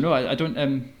 So no, I don't.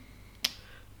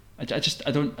 I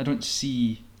don't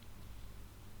see.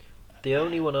 The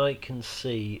only one I can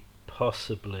see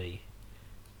possibly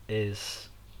is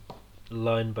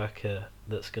linebacker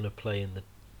that's going to play in the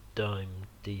dime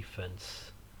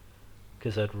defense,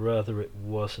 because I'd rather it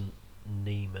wasn't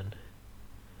Neiman.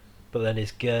 But then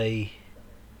is Gay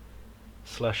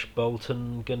 /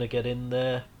 Bolton going to get in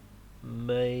there?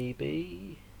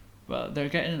 Maybe. Well, they're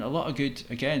getting a lot of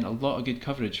good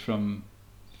coverage from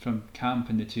camp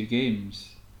in the 2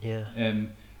 games. Yeah.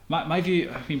 My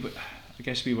view, I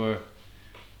guess we were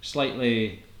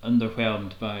slightly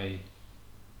underwhelmed by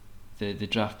the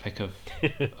draft pick of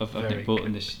Nick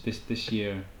Bolton this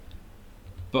year.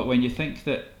 But when you think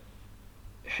that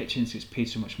Hitchens gets paid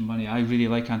so much money, I really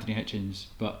like Anthony Hitchens,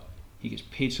 but he gets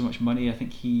paid so much money, I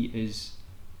think he is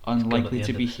unlikely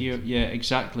to be here. Yeah,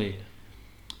 exactly.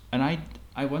 And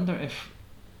I wonder if,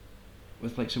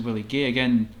 with like Willie Gay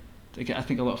again, I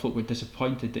think a lot of folk were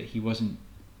disappointed that he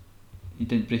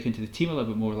didn't break into the team a little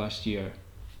bit more last year.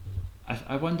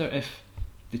 I wonder if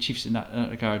the Chiefs in that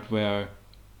regard were,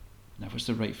 now what's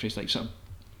the right phrase, like sort of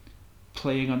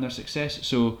playing on their success.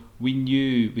 So we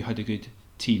knew we had a good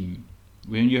team,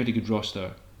 we knew we had a good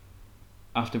roster.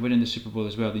 After winning the Super Bowl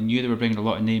as well, they knew they were bringing a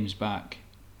lot of names back.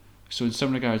 So in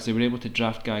some regards, they were able to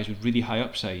draft guys with really high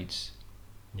upsides,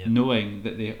 knowing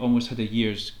that they almost had a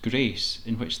year's grace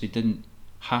in which they didn't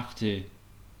have to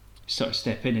sort of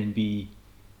step in and be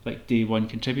like day one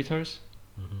contributors.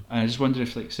 And I just wonder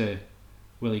if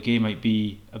Willie Gay might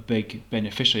be a big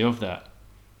beneficiary of that.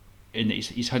 in that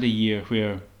he's had a year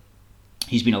where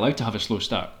he's been allowed to have a slow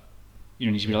start. You know,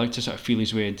 and he's been allowed to sort of feel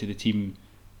his way into the team,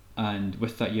 and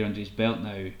with that year under his belt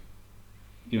now, you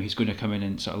know, he's going to come in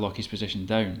and sort of lock his position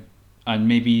down. And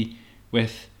maybe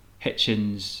with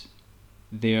Hitchens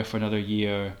there for another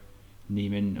year,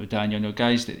 Neiman, O'Daniel, you know,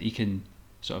 guys that he can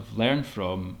sort of learn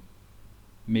from,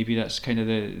 maybe that's kind of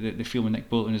the feel with Nick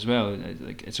Bolton as well.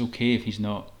 Like, it's okay if he's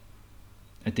not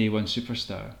a day one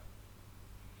superstar.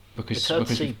 It's hard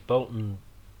to see Bolton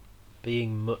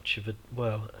being much of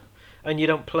and you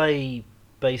don't play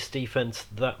base defence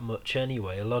that much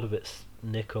anyway. A lot of it's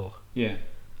nickel. Yeah.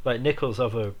 Like, nickel's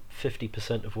over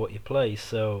 50% of what you play,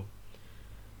 so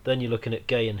then you're looking at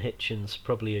Gay and Hitchens,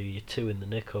 probably are your two in the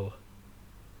nickel.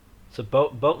 So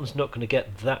Bolton's not going to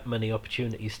get that many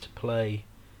opportunities to play,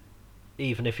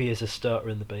 even if he is a starter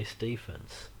in the base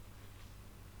defence.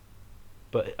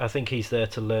 But I think he's there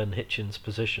to learn Hitchens'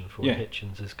 position for when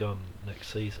Hitchens is gone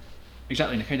next season.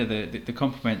 Exactly, and kind of the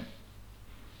complement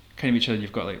kind of each other.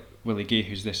 You've got like Willie Gay,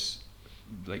 who's this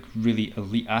like really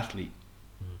elite athlete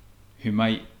who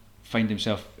might find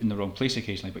himself in the wrong place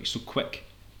occasionally, but he's so quick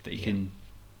that he can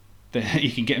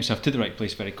get himself to the right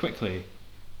place very quickly.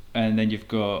 And then you've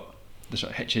got the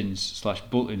sort of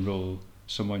Hitchens/Bolton role,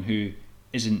 someone who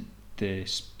isn't the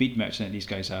speed merchant that these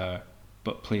guys are,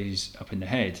 but plays up in the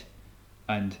head.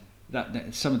 And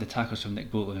that some of the tackles from Nick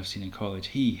Bolton I've seen in college,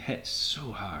 he hits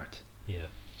so hard. Yeah.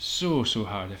 So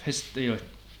hard. If his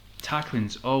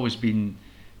tackling's always been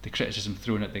the criticism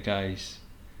thrown at the guys,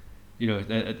 you know,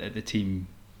 at the team.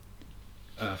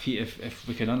 If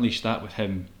we can unleash that with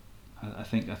him, I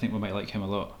think we might like him a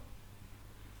lot.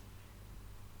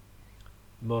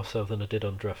 More so than I did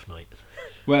on draft night.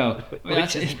 Well,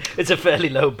 it's a fairly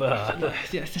low bar.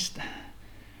 Yeah, just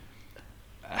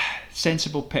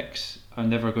sensible picks are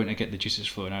never going to get the juices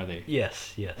flowing, are they?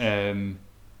 Yes. And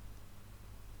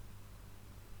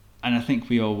I think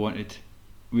we all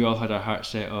had our heart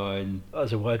set on.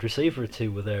 As a wide receiver or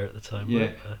two were there at the time.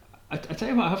 Yeah. I tell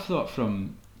you what I have thought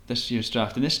from this year's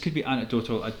draft, and this could be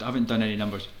anecdotal, I haven't done any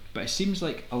numbers, but it seems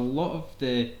like a lot of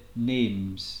the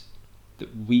names that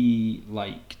we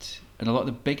liked and a lot of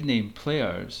the big name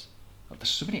players, there's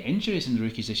so many injuries in the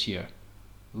rookies this year.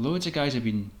 Loads of guys have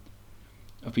been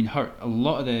hurt. A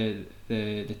lot of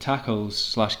the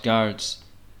tackles/guards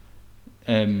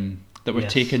that were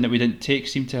taken that we didn't take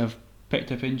seem to have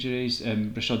picked up injuries.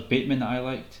 Rashad Bateman that I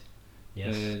liked,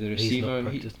 the receiver.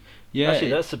 Actually,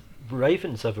 that's the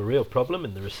Ravens have a real problem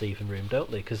in the receiving room,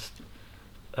 don't they? Because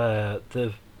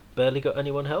they've barely got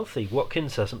anyone healthy.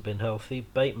 Watkins hasn't been healthy.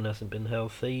 Bateman hasn't been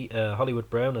healthy. Hollywood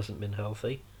Brown hasn't been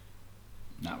healthy.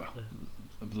 Nah, well,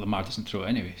 Lamar doesn't throw it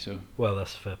anyway, so. Well,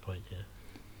 that's a fair point. Yeah.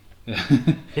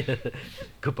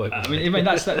 Good point. I mean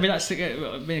that's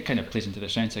it kind of plays into their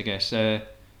strengths, I guess. I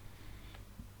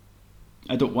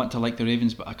don't want to like the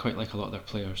Ravens, but I quite like a lot of their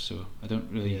players, so I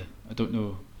don't really. Yeah. I don't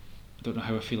know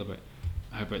how I feel about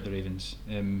the Ravens.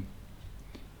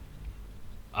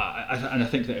 I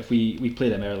think that if we play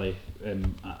them early,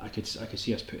 I could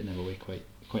see us putting them away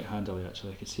quite handily.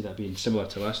 Actually, I could see that being similar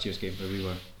to last year's game where we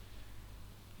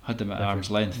had them at arm's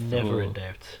length. Never in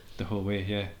doubt. The whole way,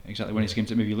 yeah, exactly. One of these games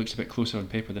that maybe looks a bit closer on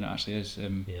paper than it actually is.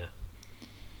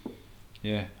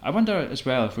 Yeah. I wonder as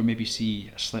well if we maybe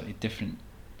see a slightly different.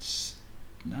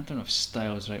 I don't know if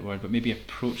style is the right word, but maybe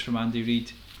approach from Andy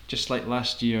Reid. Just like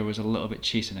last year was a little bit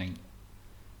chastening.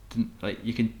 Like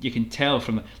you can tell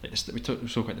from like we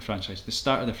spoke about the franchise, the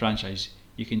start of the franchise.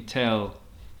 You can tell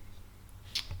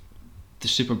the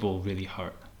Super Bowl really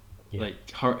hurt. Yeah.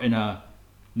 Like hurt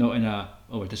not in a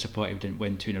we're disappointed we didn't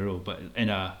win 2 in a row, but in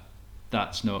a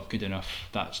that's not good enough.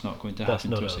 That's not going to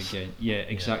happen to us again. Yeah,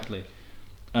 exactly.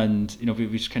 Yeah. And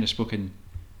we've just kind of spoken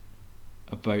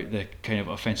about the kind of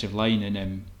offensive line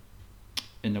in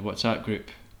the WhatsApp group.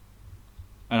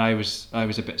 And I was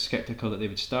a bit sceptical that they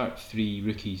would start 3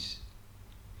 rookies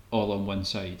all on one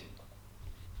side.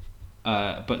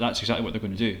 But that's exactly what they're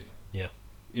going to do. Yeah.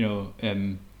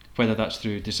 Whether that's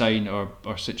through design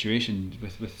or situation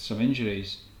with some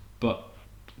injuries, but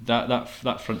that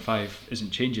front 5 isn't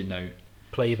changing now.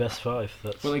 Play your best 5.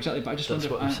 Well, exactly. But I just wonder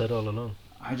what we said all along.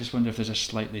 I just wonder if there's a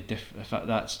slightly different. If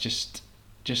that's just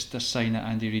a sign that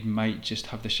Andy Reid might just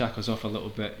have the shackles off a little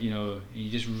bit. He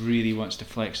just really wants to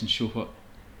flex and show what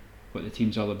the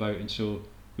team's all about, and so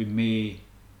we may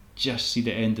just see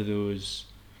the end of those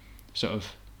sort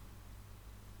of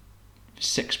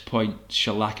 6-point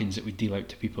shellackings that we deal out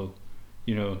to people.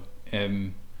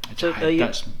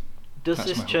 Does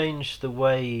this change the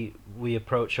way we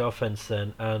approach offense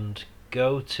then, and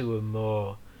go to a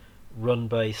more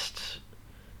run-based?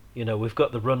 We've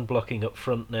got the run blocking up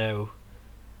front now.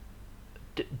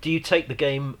 Do you take the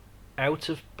game out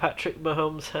of Patrick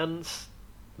Mahomes' hands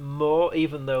more,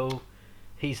 even though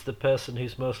he's the person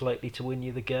who's most likely to win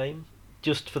you the game,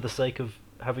 just for the sake of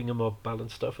having a more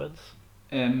balanced offense?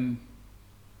 It's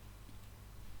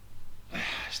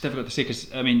difficult to say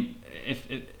because I mean,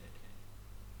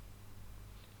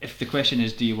 if the question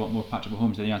is, do you want more Patrick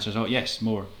Mahomes? Then the answer is, oh yes,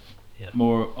 more,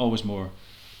 more, always more.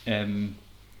 I mean,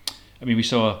 we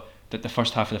saw that the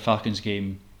first half of the Falcons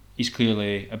game, he's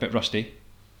clearly a bit rusty.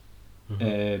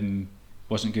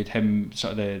 Wasn't good. Him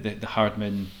sort of the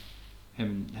Hardman,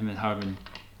 him and Hardman,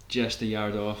 just a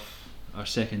yard off or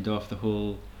second off the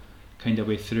whole kind of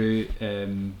way through.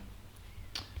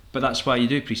 But that's why you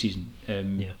do pre-season.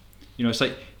 You know, it's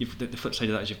like the flip side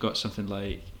of that is you've got something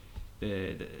like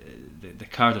the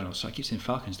Cardinals. So I keep saying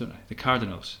Falcons, don't I? The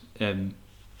Cardinals, and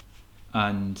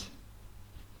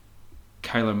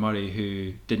Kyler Murray,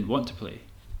 who didn't want to play,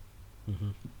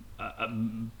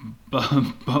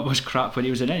 but was crap when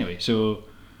he was in anyway. So,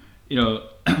 you know,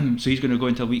 so he's going to go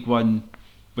into week one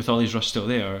with all his rust still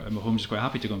there, and Mahomes is quite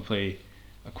happy to go and play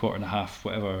a quarter and a half,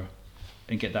 whatever,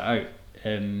 and get that out.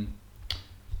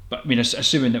 But I mean,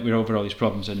 assuming that we're over all these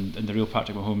problems and the real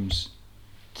Patrick Mahomes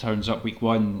turns up week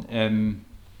one,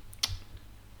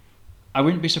 I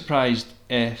wouldn't be surprised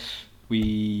if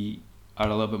we are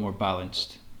a little bit more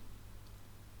balanced.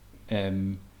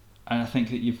 And I think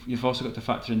that you've also got to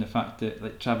factor in the fact that,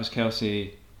 like, Travis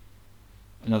Kelce,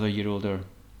 another year older,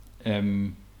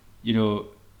 you know,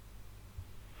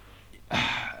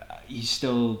 he's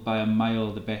still by a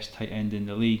mile the best tight end in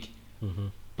the league.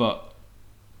 But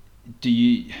do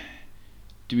we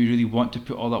really want to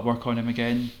put all that work on him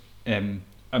again?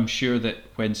 I'm sure that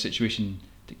when situation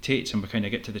dictates and we kind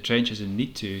of get to the trenches and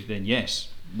need to, then yes,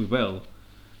 we will.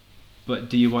 But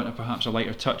do you want perhaps a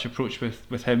lighter touch approach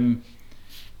with him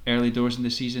early doors in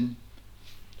the season?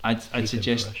 I'd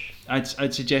suggest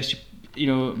you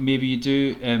know, maybe you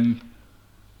do.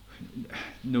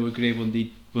 Noah Gray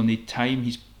will need time.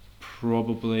 He's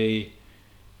probably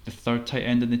the third tight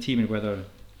end in the team, and whether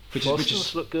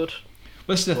Forston's looked good.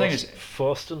 Well, this is the thing is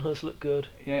Forston has looked good.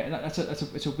 Yeah, and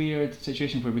it's a weird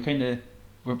situation where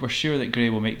we're sure that Gray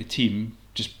will make the team.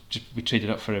 Just we traded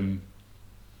up for him.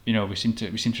 You know, we seem to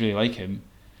really like him.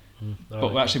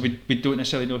 But actually we don't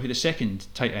necessarily know who the second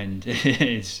tight end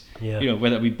is. You know,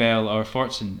 whether it be Bell or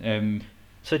Fortson.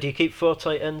 So do you keep 4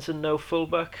 tight ends and no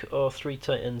fullback, or 3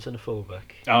 tight ends and a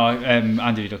fullback?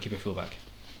 Andy Reid will keep a fullback.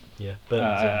 Yeah, but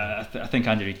I think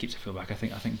Andy Reid keeps a fullback. I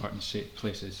think Burton's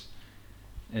place is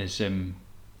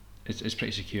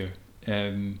pretty secure.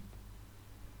 Then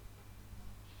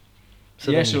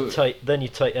you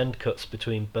tight end cuts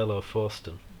between Bell or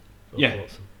Forston.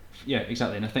 Watson. Yeah,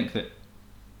 exactly. And I think that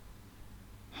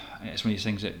it's one of these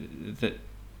things that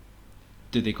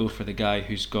do they go for the guy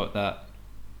who's got that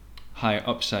higher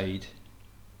upside,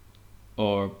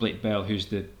 or Blake Bell, who's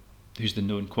the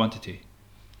known quantity,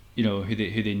 you know, who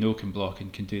they know can block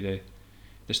and can do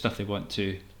the stuff they want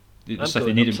to, the stuff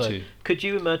they need him to. Could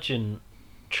you imagine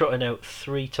trotting out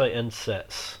 3 tight end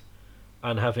sets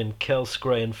and having Kels,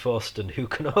 Gray and Forston, who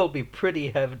can all be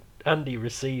pretty handy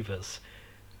receivers,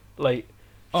 like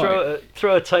throw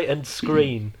a tight end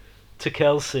screen to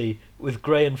Kelce with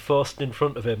Gray and Forston in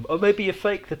front of him, or maybe you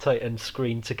fake the tight end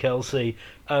screen to Kelce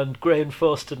and Gray and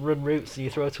Forston run routes and you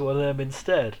throw to one of them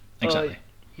instead. Exactly.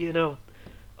 You know,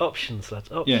 options, lads.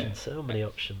 Options. Yeah. So many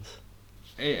options.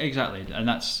 Exactly, and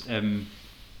that's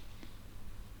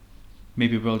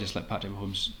maybe we'll just let Patrick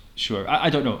Mahomes. Sure, I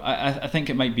don't know. I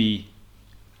think it might be.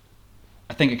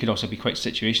 I think it could also be quite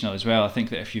situational as well. I think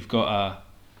that if you've got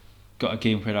a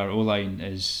game where our O-line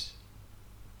is,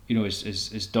 you know,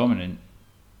 is dominant,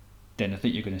 then I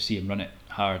think you're going to see him run it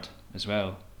hard as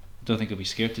well. I don't think he'll be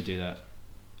scared to do that.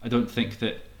 I don't think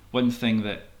that one thing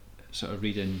that sort of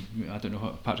reading, I don't know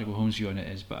what Patrick Mahomes' view on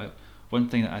it is, but one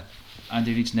thing that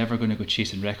Andy Reid's never going to go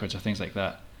chasing records or things like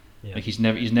that. Yeah. Like he's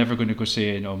never going to go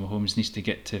saying, "Oh, Mahomes needs to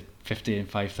get to 50 and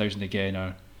 5,000 again,"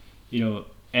 or, you know,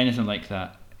 anything like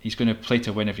that. He's going to play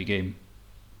to win every game.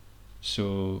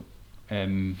 So,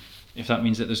 if that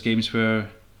means that there's games where,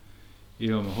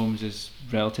 you know, Mahomes is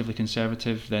relatively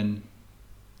conservative, then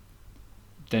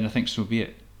I think so be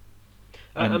it.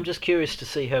 I'm just curious to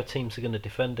see how teams are going to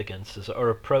defend against us, or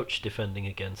approach defending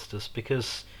against us,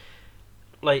 because,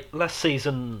 like, last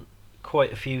season,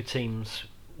 quite a few teams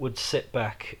would sit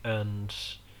back and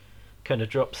kind of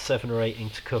drop 7 or 8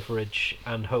 into coverage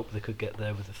and hope they could get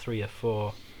there with a 3 or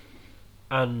 4.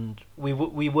 And we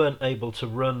weren't able to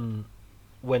run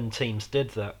when teams did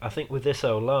that. I think with this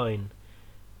O-line,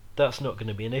 that's not going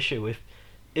to be an issue.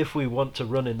 If we want to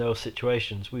run in those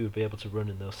situations, we would be able to run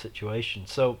in those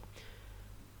situations. So,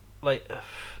 like,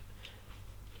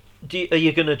 Are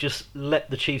you going to just let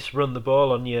the Chiefs run the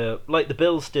ball on you like the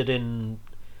Bills did in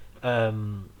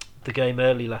the game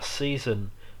early last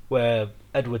season, where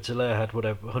Edwards-Helaire had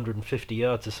 150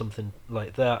 yards or something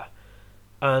like that,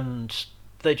 and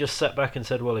they just sat back and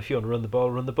said, well, if you want to run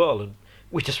the ball, and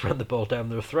we just ran the ball down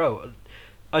their throat.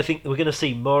 I think we're going to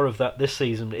see more of that this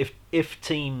season. If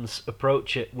teams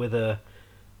approach it with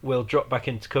we'll drop back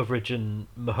into coverage and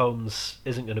Mahomes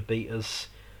isn't going to beat us,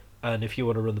 and if you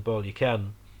want to run the ball, you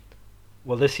can.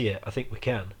 Well, this year, I think we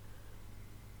can.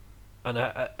 And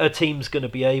a team's going to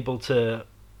be able to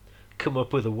come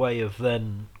up with a way of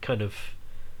then kind of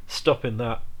stopping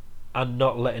that and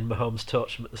not letting Mahomes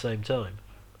touch them at the same time.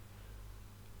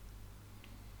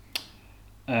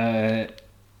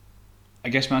 I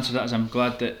guess my answer to that is I'm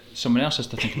glad that someone else has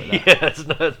to think about that.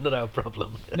 Yeah, it's not our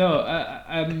problem. No,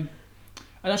 and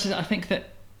that's I think that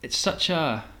it's such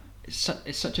an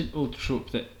old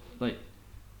trope that like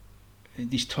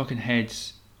these talking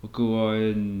heads will go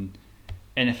on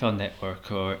NFL Network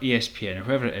or ESPN or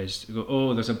whoever it is to go,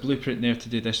 oh, there's a blueprint there to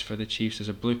do this for the Chiefs, there's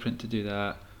a blueprint to do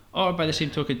that, or by the same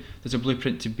token there's a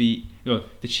blueprint to beat,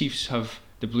 the Chiefs have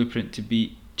the blueprint to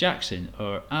beat Jackson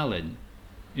or Allen,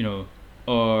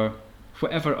 or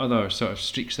whatever other sort of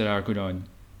streaks there are going on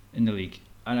in the league.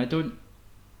 And I don't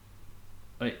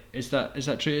like, is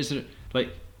that true? Is there, like,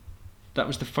 that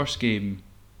was the first game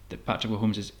that Patrick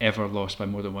Mahomes has ever lost by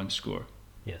more than one score.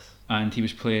 Yes. And he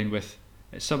was playing with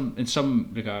in some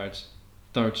regards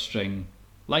third string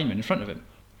linemen in front of him.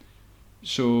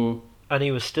 So, and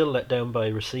he was still let down by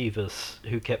receivers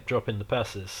who kept dropping the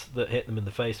passes that hit them in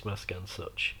the face mask and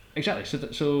such. Exactly. So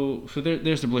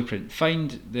there's the blueprint.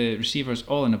 Find the receivers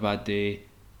all on a bad day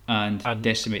and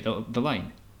decimate the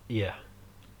line. Yeah.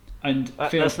 And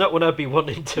that's not what I'd be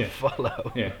wanting to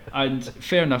follow. Yeah. And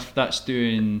fair enough, that's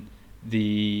doing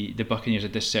the Buccaneers a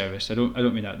disservice. I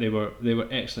don't mean that. They were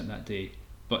excellent that day.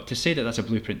 But to say that that's a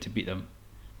blueprint to beat them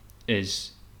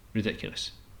is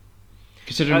ridiculous.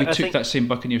 Considering we took that same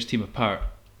Buccaneers team apart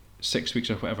 6 weeks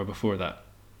or whatever before that,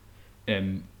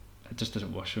 it just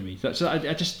doesn't wash for me. So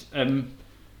I just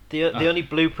the only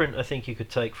blueprint I think you could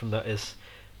take from that is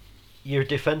your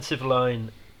defensive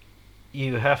line.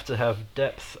 You have to have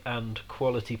depth and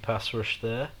quality pass rush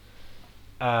there,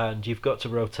 and you've got to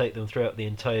rotate them throughout the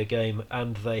entire game,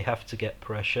 and they have to get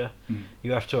pressure.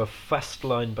 You have to have fast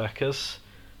linebackers.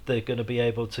 They're going to be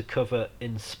able to cover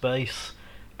in space,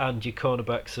 and your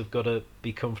cornerbacks have got to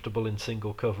be comfortable in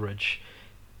single coverage.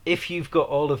 If you've got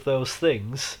all of those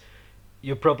things,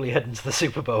 you're probably heading to the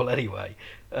Super Bowl anyway.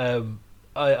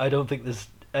 I don't think there's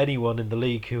anyone in the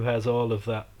league who has all of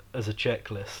that as a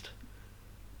checklist.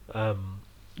 That's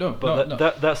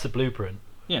the blueprint.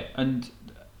 Yeah, and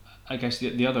I guess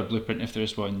the other blueprint, if there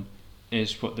is one,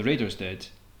 is what the Raiders did,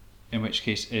 in which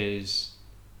case is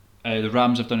the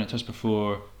Rams have done it to us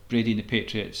before. Brady and the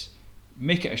Patriots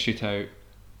make it a shootout.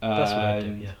 That's what I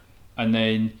do. Yeah. And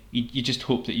then you just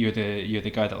hope that you're the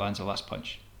guy that lands the last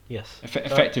punch. Yes.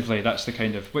 Effectively, that's the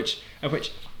kind of which,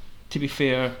 to be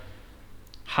fair,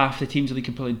 half the teams in the league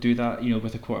can probably do that.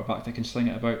 With a quarterback that can sling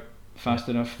it about fast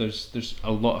enough. There's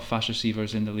a lot of fast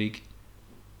receivers in the league.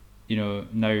 Now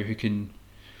who can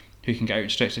get out and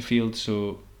stretch the field.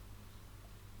 So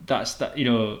that's that.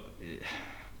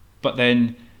 But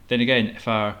then again, if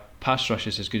our pass rush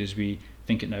is as good as we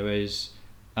think it now is,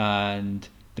 and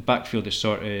the backfield is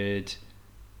sorted,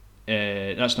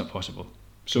 that's not possible.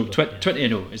 So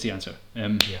 20-0 is the answer.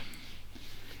 No,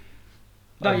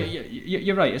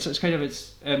 you're right. It's kind of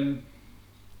and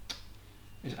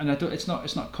it's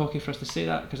not cocky for us to say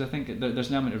that, because I think there's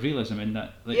an element of realism in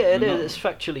that. Like, it is. It's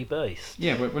factually based.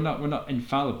 Yeah, we're not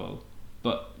infallible,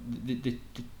 but the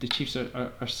Chiefs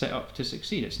are set up to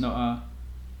succeed. It's not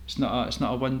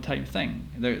a one-time thing.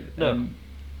 No.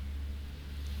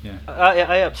 Yeah.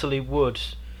 I absolutely would.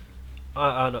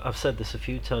 I've said this a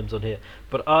few times on here,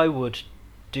 but I would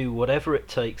do whatever it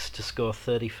takes to score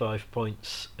 35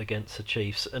 points against the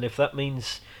Chiefs, and if that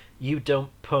means you don't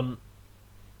punt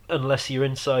unless you're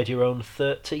inside your own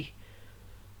 30,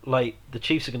 like, the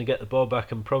Chiefs are going to get the ball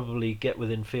back and probably get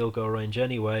within field goal range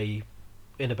anyway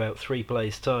in about 3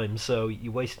 plays time, so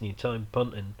you're wasting your time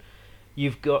punting.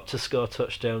 You've got to score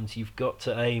touchdowns. You've got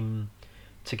to aim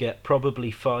to get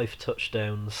probably 5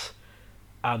 touchdowns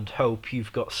and hope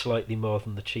you've got slightly more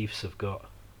than the Chiefs have got.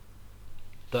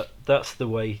 That's the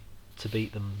way to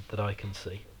beat them that I can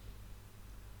see.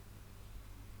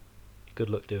 Good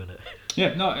luck doing it.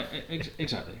 Yeah, no,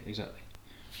 exactly.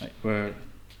 Right, we're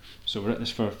at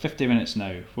this for 50 minutes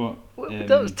now.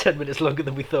 That was 10 minutes longer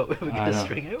than we thought we were going to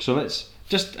string out. So let's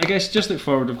just look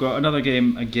forward. We've got another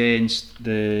game against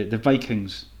the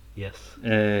Vikings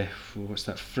Yes. What's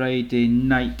that? Friday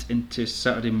night into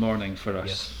Saturday morning for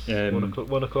us. Yes.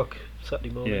 1 o'clock Saturday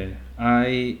morning. Yeah,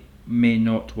 I may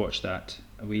not watch that.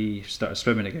 We started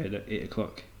swimming again at 8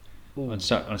 o'clock on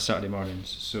Saturday mornings,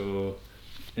 so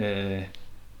I'm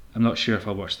not sure if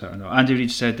I'll watch that or not. Andy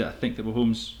Reid said that I think that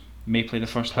Mahomes may play the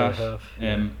first half.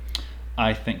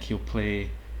 I think he'll play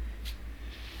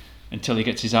until he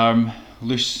gets his arm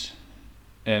loose,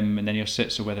 and then he'll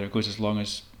sit. So whether it goes as long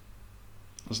as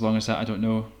that, I don't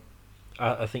know.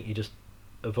 I think you just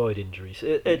avoid injuries.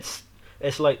 It's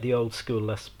like the old school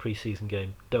last pre-season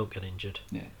game. Don't get injured.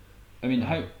 Yeah, I mean,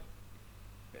 how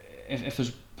if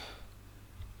there's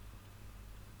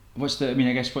what's the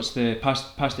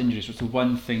past injuries? What's the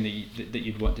one thing that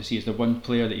you'd want to see? Is there one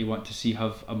player that you want to see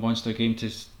have a monster game to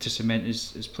cement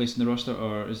his place in the roster,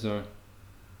 or is there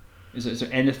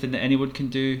anything that anyone can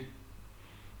do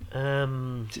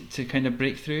to kind of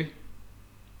break through?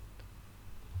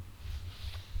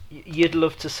 You'd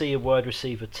love to see a wide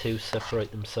receiver 2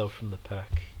 separate themselves from the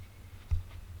pack,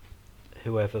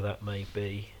 whoever that may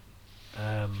be.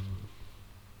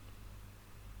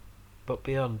 But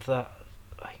beyond that,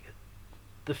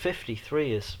 the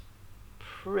 53 is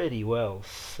pretty well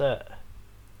set.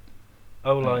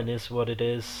 O-line is what it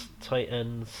is. Tight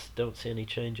ends, don't see any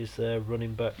changes there.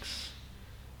 Running backs,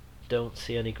 don't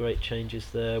see any great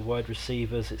changes there. Wide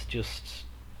receivers, it's just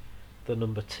the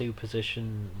number 2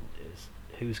 position is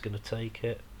who's going to take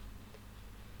it.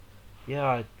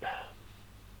 Yeah,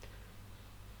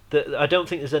 I don't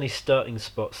think there's any starting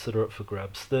spots that are up for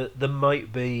grabs. There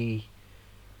might be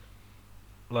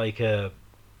like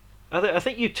I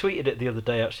think you tweeted it the other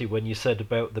day actually when you said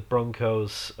about the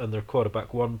Broncos and their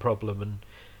quarterback 1 problem, and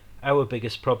our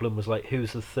biggest problem was like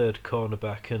who's the 3rd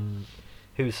cornerback and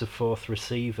who's the 4th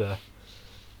receiver.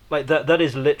 Like that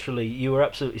is literally, you were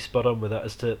absolutely spot on with that,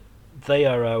 as to they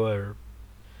are our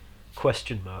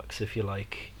question marks, if you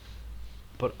like.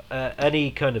 But any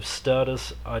kind of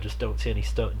starters, I just don't see any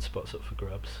starting spots up for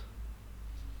grabs.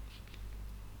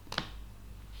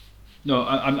 No,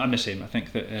 I'm the same. I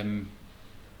think that in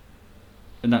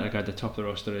that regard, the top of the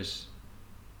roster is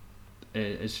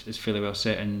fairly well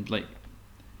set, and like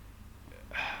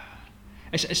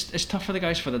it's tough for the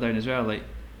guys further down as well. Like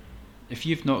if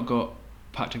you've not got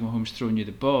Patrick Mahomes throwing you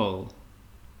the ball,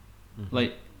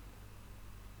 like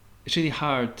it's really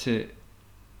hard to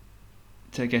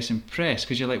I guess impress,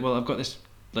 because you're like, well, I've got this,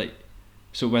 like,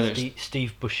 so whether it's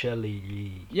Steve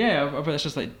Buscemi, or whether it's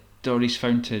just like Doris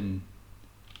Fountain,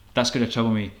 that's going to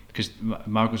trouble me because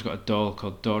Margot's got a doll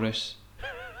called Doris.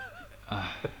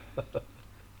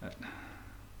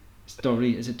 It's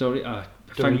Dory. Is it Dory?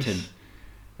 Fountain.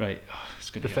 Right. Oh,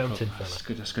 it's going to the get Fountain fella.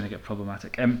 That's going to get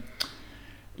problematic.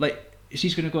 Like,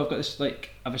 she's going to go, I've got this, like,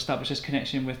 I've established this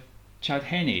connection with Chad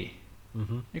Henne.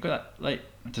 You've got that, like,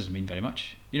 it doesn't mean very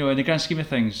much, you know, in the grand scheme of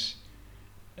things.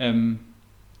 I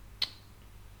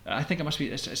think it must be,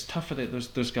 it's tough for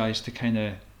those guys to kind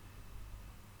of,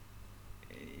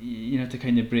 you know, to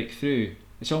kind of break through.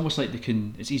 It's almost like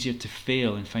it's easier to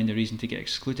fail and find a reason to get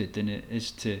excluded than it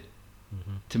is to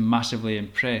massively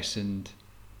impress and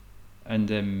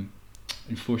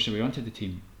enforce your way onto the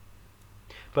team.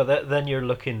 But then you're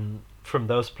looking, from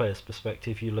those players'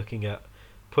 perspective, you're looking at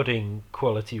putting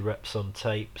quality reps on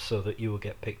tape so that you will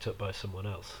get picked up by someone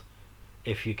else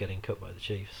if you're getting cut by the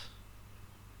Chiefs.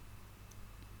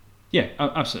 Yeah,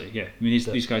 absolutely. Yeah, I mean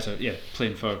these guys are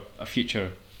playing for a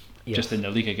future, just in the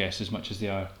league, I guess, as much as they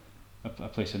are a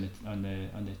place on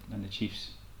the Chiefs.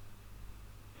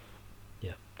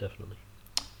 Yeah, definitely.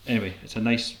 Anyway, it's a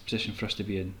nice position for us to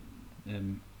be in.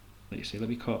 Like you say, let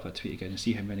me call up that tweet again and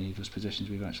see how many of those positions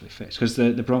we've actually fixed, because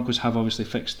the Broncos have obviously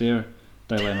fixed their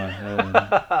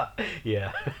dilemma.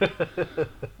 Yeah.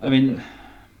 I mean,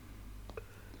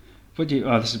 what do you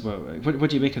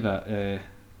make of that?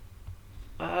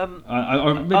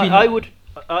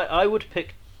 I would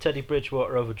pick Teddy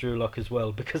Bridgewater over Drew Lock as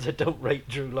well, because I don't rate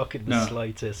Drew Lock in the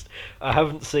slightest. I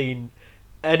haven't seen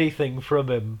anything from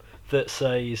him that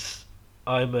says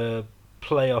I'm a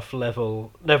playoff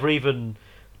level, never even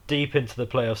deep into the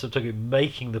playoffs, I'm talking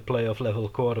making the playoff level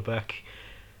quarterback.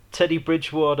 Teddy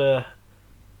Bridgewater,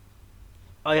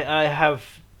 I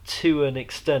have to an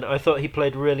extent. I thought he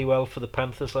played really well for the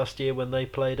Panthers last year when they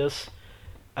played us.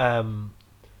 But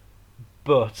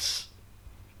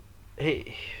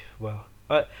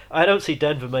I don't see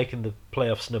Denver making the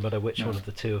playoffs no matter which one of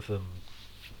the two of them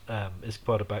is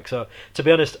quarterback. So to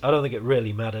be honest, I don't think it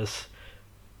really matters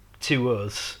to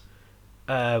us.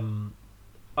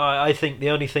 I think the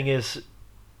only thing is,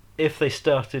 if they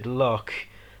started Locke,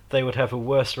 they would have a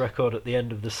worse record at the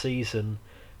end of the season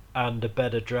and a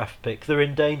better draft pick. They're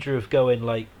in danger of going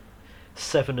like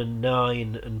 7 and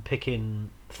 9 and picking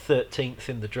 13th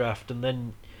in the draft, and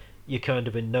then you're kind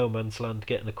of in no man's land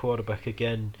getting a quarterback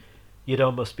again. You'd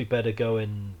almost be better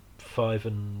going 5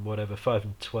 and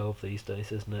 12 these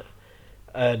days, isn't it?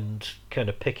 And kind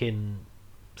of picking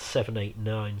 7, 8,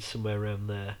 9 somewhere around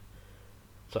there.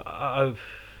 So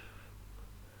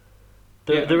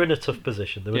they're in a tough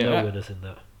position. There were no winners in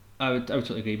that. I would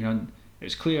totally agree.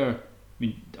 It's clear.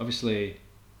 Obviously,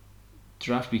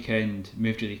 draft weekend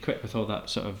moved really quick with all that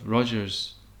sort of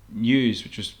Rodgers news,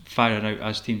 which was firing out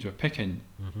as teams were picking.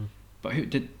 Mm-hmm. But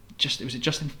was it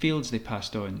Justin Fields they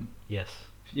passed on? Yes.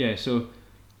 Yeah. So,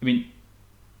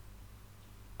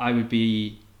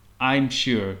 I'm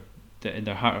sure that in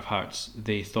their heart of hearts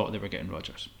they thought they were getting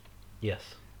Rodgers.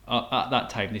 Yes. At that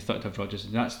time, they thought to have Rodgers,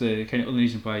 and that's the kind of only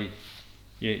reason why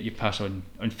you pass on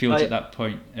Fields at that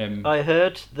point. I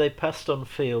heard they passed on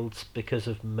Fields because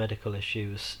of medical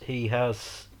issues. He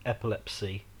has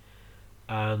epilepsy,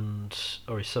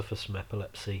 or he suffers from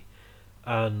epilepsy,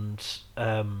 and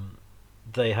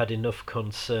they had enough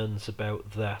concerns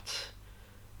about that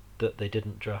they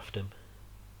didn't draft him.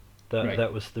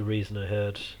 That was the reason I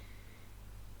heard.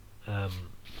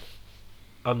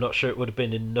 I'm not sure it would have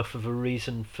been enough of a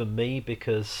reason for me,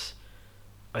 because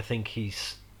I think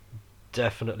he's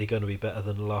definitely going to be better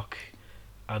than Locke,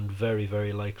 and very,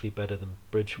 very likely better than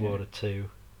Bridgewater too.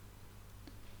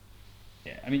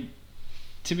 Yeah,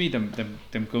 to me, them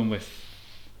going with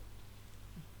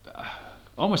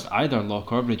almost either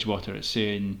Locke or Bridgewater, it's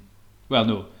saying, well,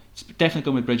 no, it's definitely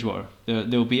going with Bridgewater.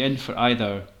 They'll be in for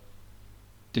either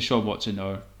Deshaun Watson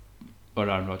or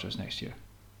Aaron Rodgers next year.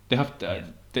 They have to.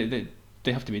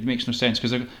 They have to be. It makes no sense,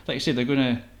 because, like you said,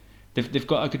 they've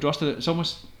got a good roster. It's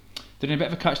almost, they're in a bit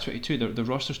of a catch-22. The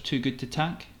roster's too good to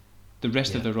tank. The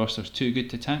rest of the roster's too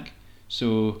good to tank.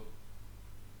 So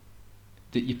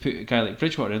that you put a guy like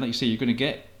Bridgewater in, like you say, you're going to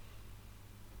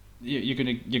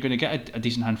get a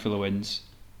decent handful of wins.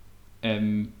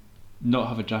 Not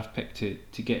have a draft pick to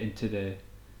get into the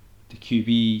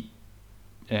QB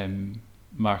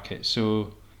market.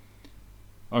 So.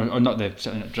 Or not,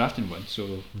 certainly not drafting one.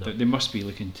 So they must be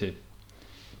looking to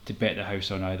bet the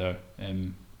house on either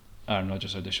Aaron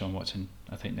Rodgers or Deshaun Watson,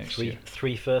 I think, next year.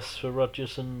 3 firsts for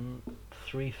Rodgers and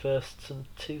 3 firsts and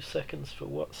 2 seconds for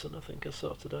Watson, I think I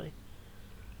saw today.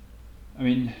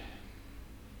 They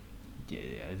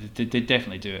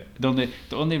definitely do it. The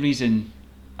only reason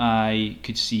I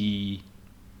could see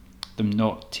them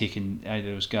not taking either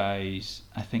of those guys,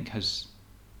 I think, has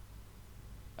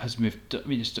moved.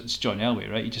 It's John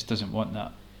Elway, right? He just doesn't want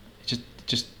that.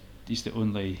 He's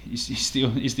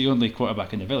the only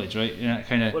quarterback in the village, right?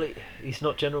 Well, he's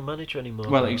not general manager anymore.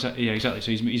 Well, exactly. Yeah, exactly.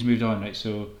 So he's moved on, right?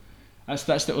 So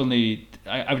that's the only.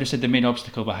 I would have said the main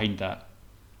obstacle behind that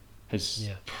has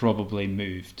probably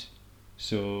moved.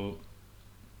 So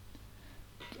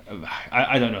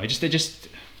I don't know. It's just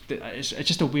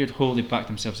a weird hole they backed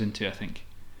themselves into, I think.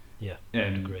 Yeah, I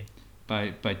agree.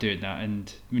 By doing that,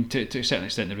 and to a certain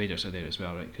extent the Raiders are there as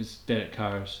well, right? Because Derek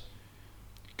Carr's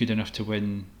good enough to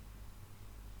win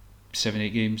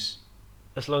 7-8 games.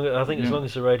 As long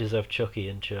as the Raiders have Chucky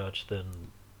in charge,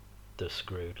 then they're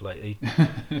screwed. Well,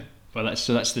 that's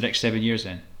the next 7 years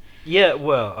then. Yeah,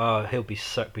 well, he'll be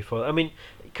sacked before.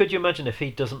 Could you imagine if he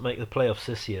doesn't make the playoffs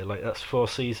this year? Like, that's 4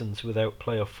 seasons without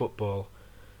playoff football.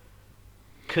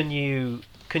 Can you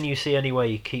see any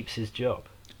way he keeps his job?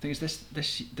 The thing is, this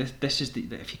is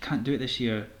if you can't do it this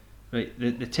year, right?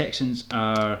 The Texans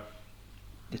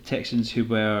who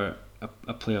were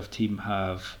a playoff team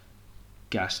have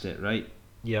gassed it, right?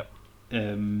 Yep.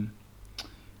 The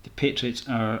Patriots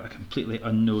are a completely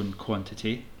unknown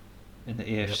quantity in the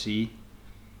AFC.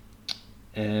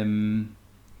 Yep. The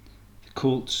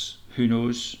Colts, who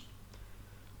knows?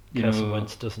 Carson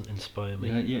Wentz doesn't inspire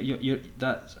me. Yeah,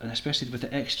 that, and especially with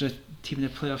the extra team in the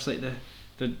playoffs, like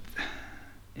the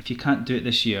if you can't do it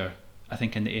this year, I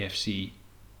think in the AFC,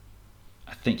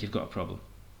 I think you've got a problem.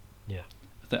 Yeah.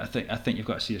 I think you've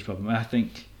got a serious problem. I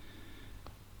think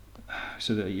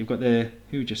so that you've got who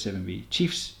would your 7 be?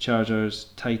 Chiefs, Chargers,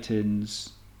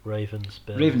 Titans, Ravens,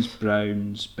 Bills.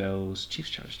 Browns, Bills, Chiefs,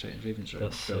 Chargers, Titans, Ravens,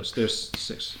 Bills. There's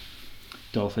 6.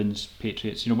 Dolphins,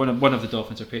 Patriots. One of the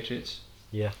Dolphins are Patriots.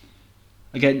 Yeah.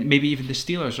 Again, maybe even the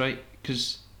Steelers, right?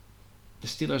 Because the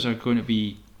Steelers are going to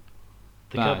be.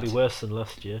 They can't be worse than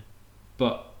last year.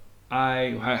 But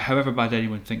however bad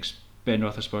anyone thinks Ben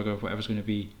Roethlisberger or whatever's going to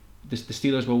be, the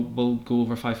Steelers will go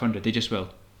over 500. They just will.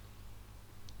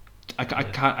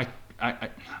 I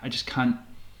just can't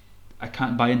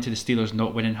buy into the Steelers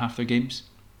not winning half their games.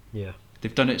 Yeah.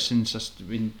 They've done it since.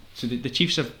 So the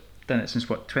Chiefs have done it since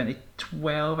what,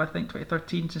 2012, I think,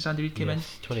 2013, since Andy Reid came in.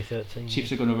 2013. Chiefs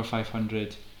have gone over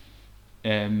 500.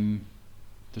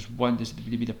 There's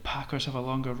maybe the Packers have a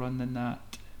longer run than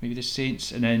that. Maybe the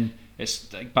Saints, and then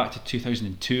it's like back to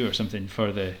 2002 or something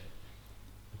for the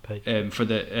Patriots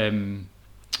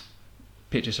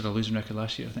had a losing record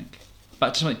last year, I think.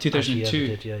 Back to something like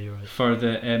 2002. Actually, yeah, you're right. For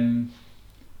the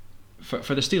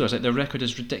for the Steelers, like their record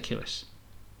is ridiculous.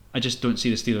 I just don't see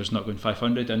the Steelers not going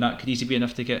 500, and that could easily be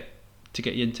enough to get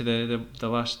you into the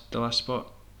last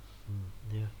spot.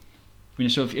 Yeah. I mean,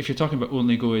 so if you're talking about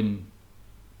only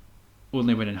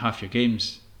winning half your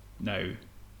games now,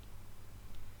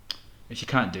 if you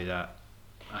can't do that,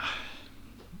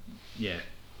 yeah,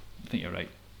 I think you're right.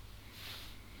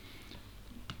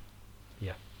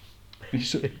 Yeah.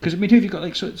 Because I mean, who have you got?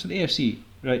 Like, so the AFC,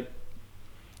 right?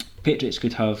 Patriots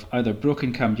could have either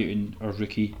broken Cam Newton or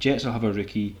rookie. Jets will have a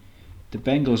rookie. The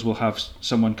Bengals will have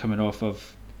someone coming off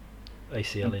of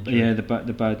ACL injury. Yeah, the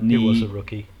bad knee. Who was a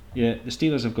rookie. Yeah, the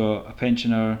Steelers have got a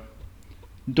pensioner.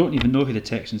 Don't even know who the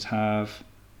Texans have.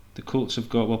 The Colts have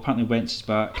got, well, apparently Wentz is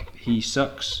back. He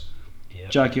sucks. Yep.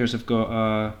 Jaguars have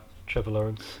got Trevor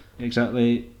Lawrence.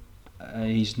 Exactly.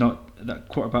 He's not, that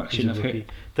quarterback shouldn't have hair.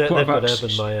 They've got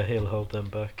Urban Meyer. He'll hold them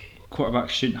back. Quarterbacks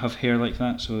shouldn't have hair like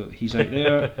that, so he's out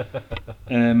there.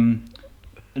 And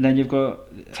then you've got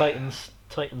Titans.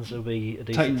 Titans will be a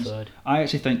decent side. I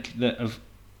actually think that of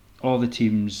all the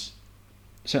teams,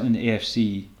 certainly in the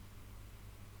AFC,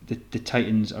 the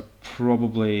Titans are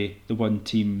probably the one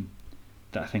team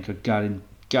that I think are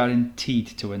guaranteed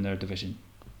to win their division.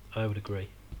 I would agree.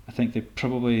 I think they're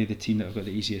probably the team that have got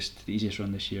the easiest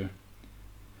run this year.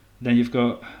 Then you've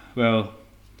got, well,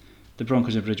 the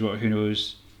Broncos of Bridgewater, who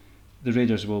knows? The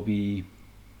Raiders will be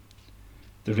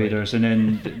the Raiders, and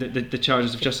then the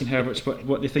Chargers of Justin Herbert's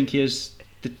what they think he is.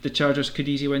 The Chargers could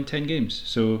easily win 10 games.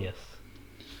 So yes,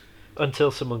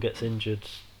 until someone gets injured,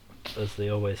 as they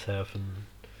always have, and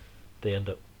they end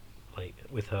up like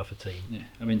with half a team. Yeah,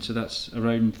 I mean, so that's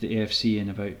around the AFC in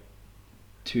about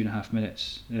 2.5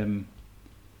 minutes.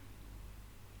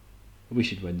 We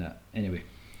should win that anyway.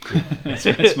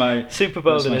 That's my Super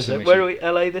Bowl, isn't it? Where are we?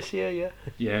 LA this year, yeah.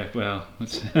 Yeah, well,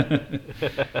 let's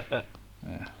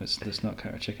not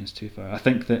count our chickens too far. I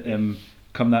think that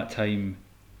come that time,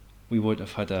 we won't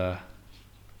have had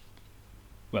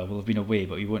we'll have been away,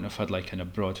 but we won't have had like an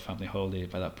abroad family holiday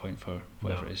by that point for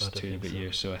whatever it is, 2.5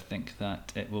 years. So I think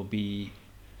that it'll be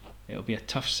a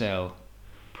tough sell.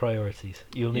 Priorities.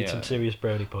 You'll need some serious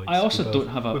brownie points. I also don't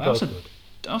have a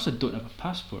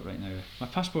passport right now. My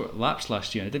passport lapsed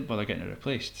last year and I didn't bother getting it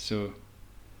replaced. So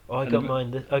I got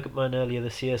mine earlier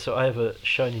this year, so I have a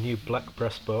shiny new black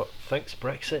passport. Thanks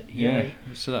Brexit. Yeah.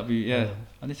 So that'd be I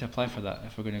need to apply for that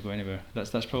if we're going to go anywhere.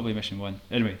 That's probably mission one.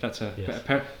 Anyway, that's a bit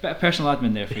of personal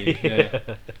admin there for you. Yeah.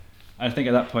 I think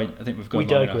at that point, we've gone. We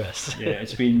digress. Yeah,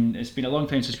 it's been a long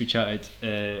time since we chatted.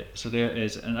 So there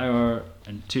is an hour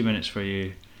and 2 minutes for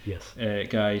you. Yes.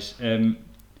 Guys.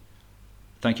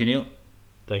 Thank you, Neil.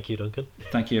 Thank you, Duncan.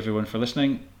 Thank you, everyone, for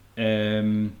listening.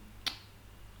 Come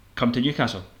to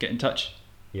Newcastle. Get in touch.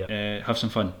 Yeah. Have some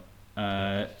fun.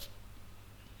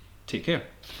 Take care.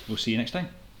 We'll see you next time.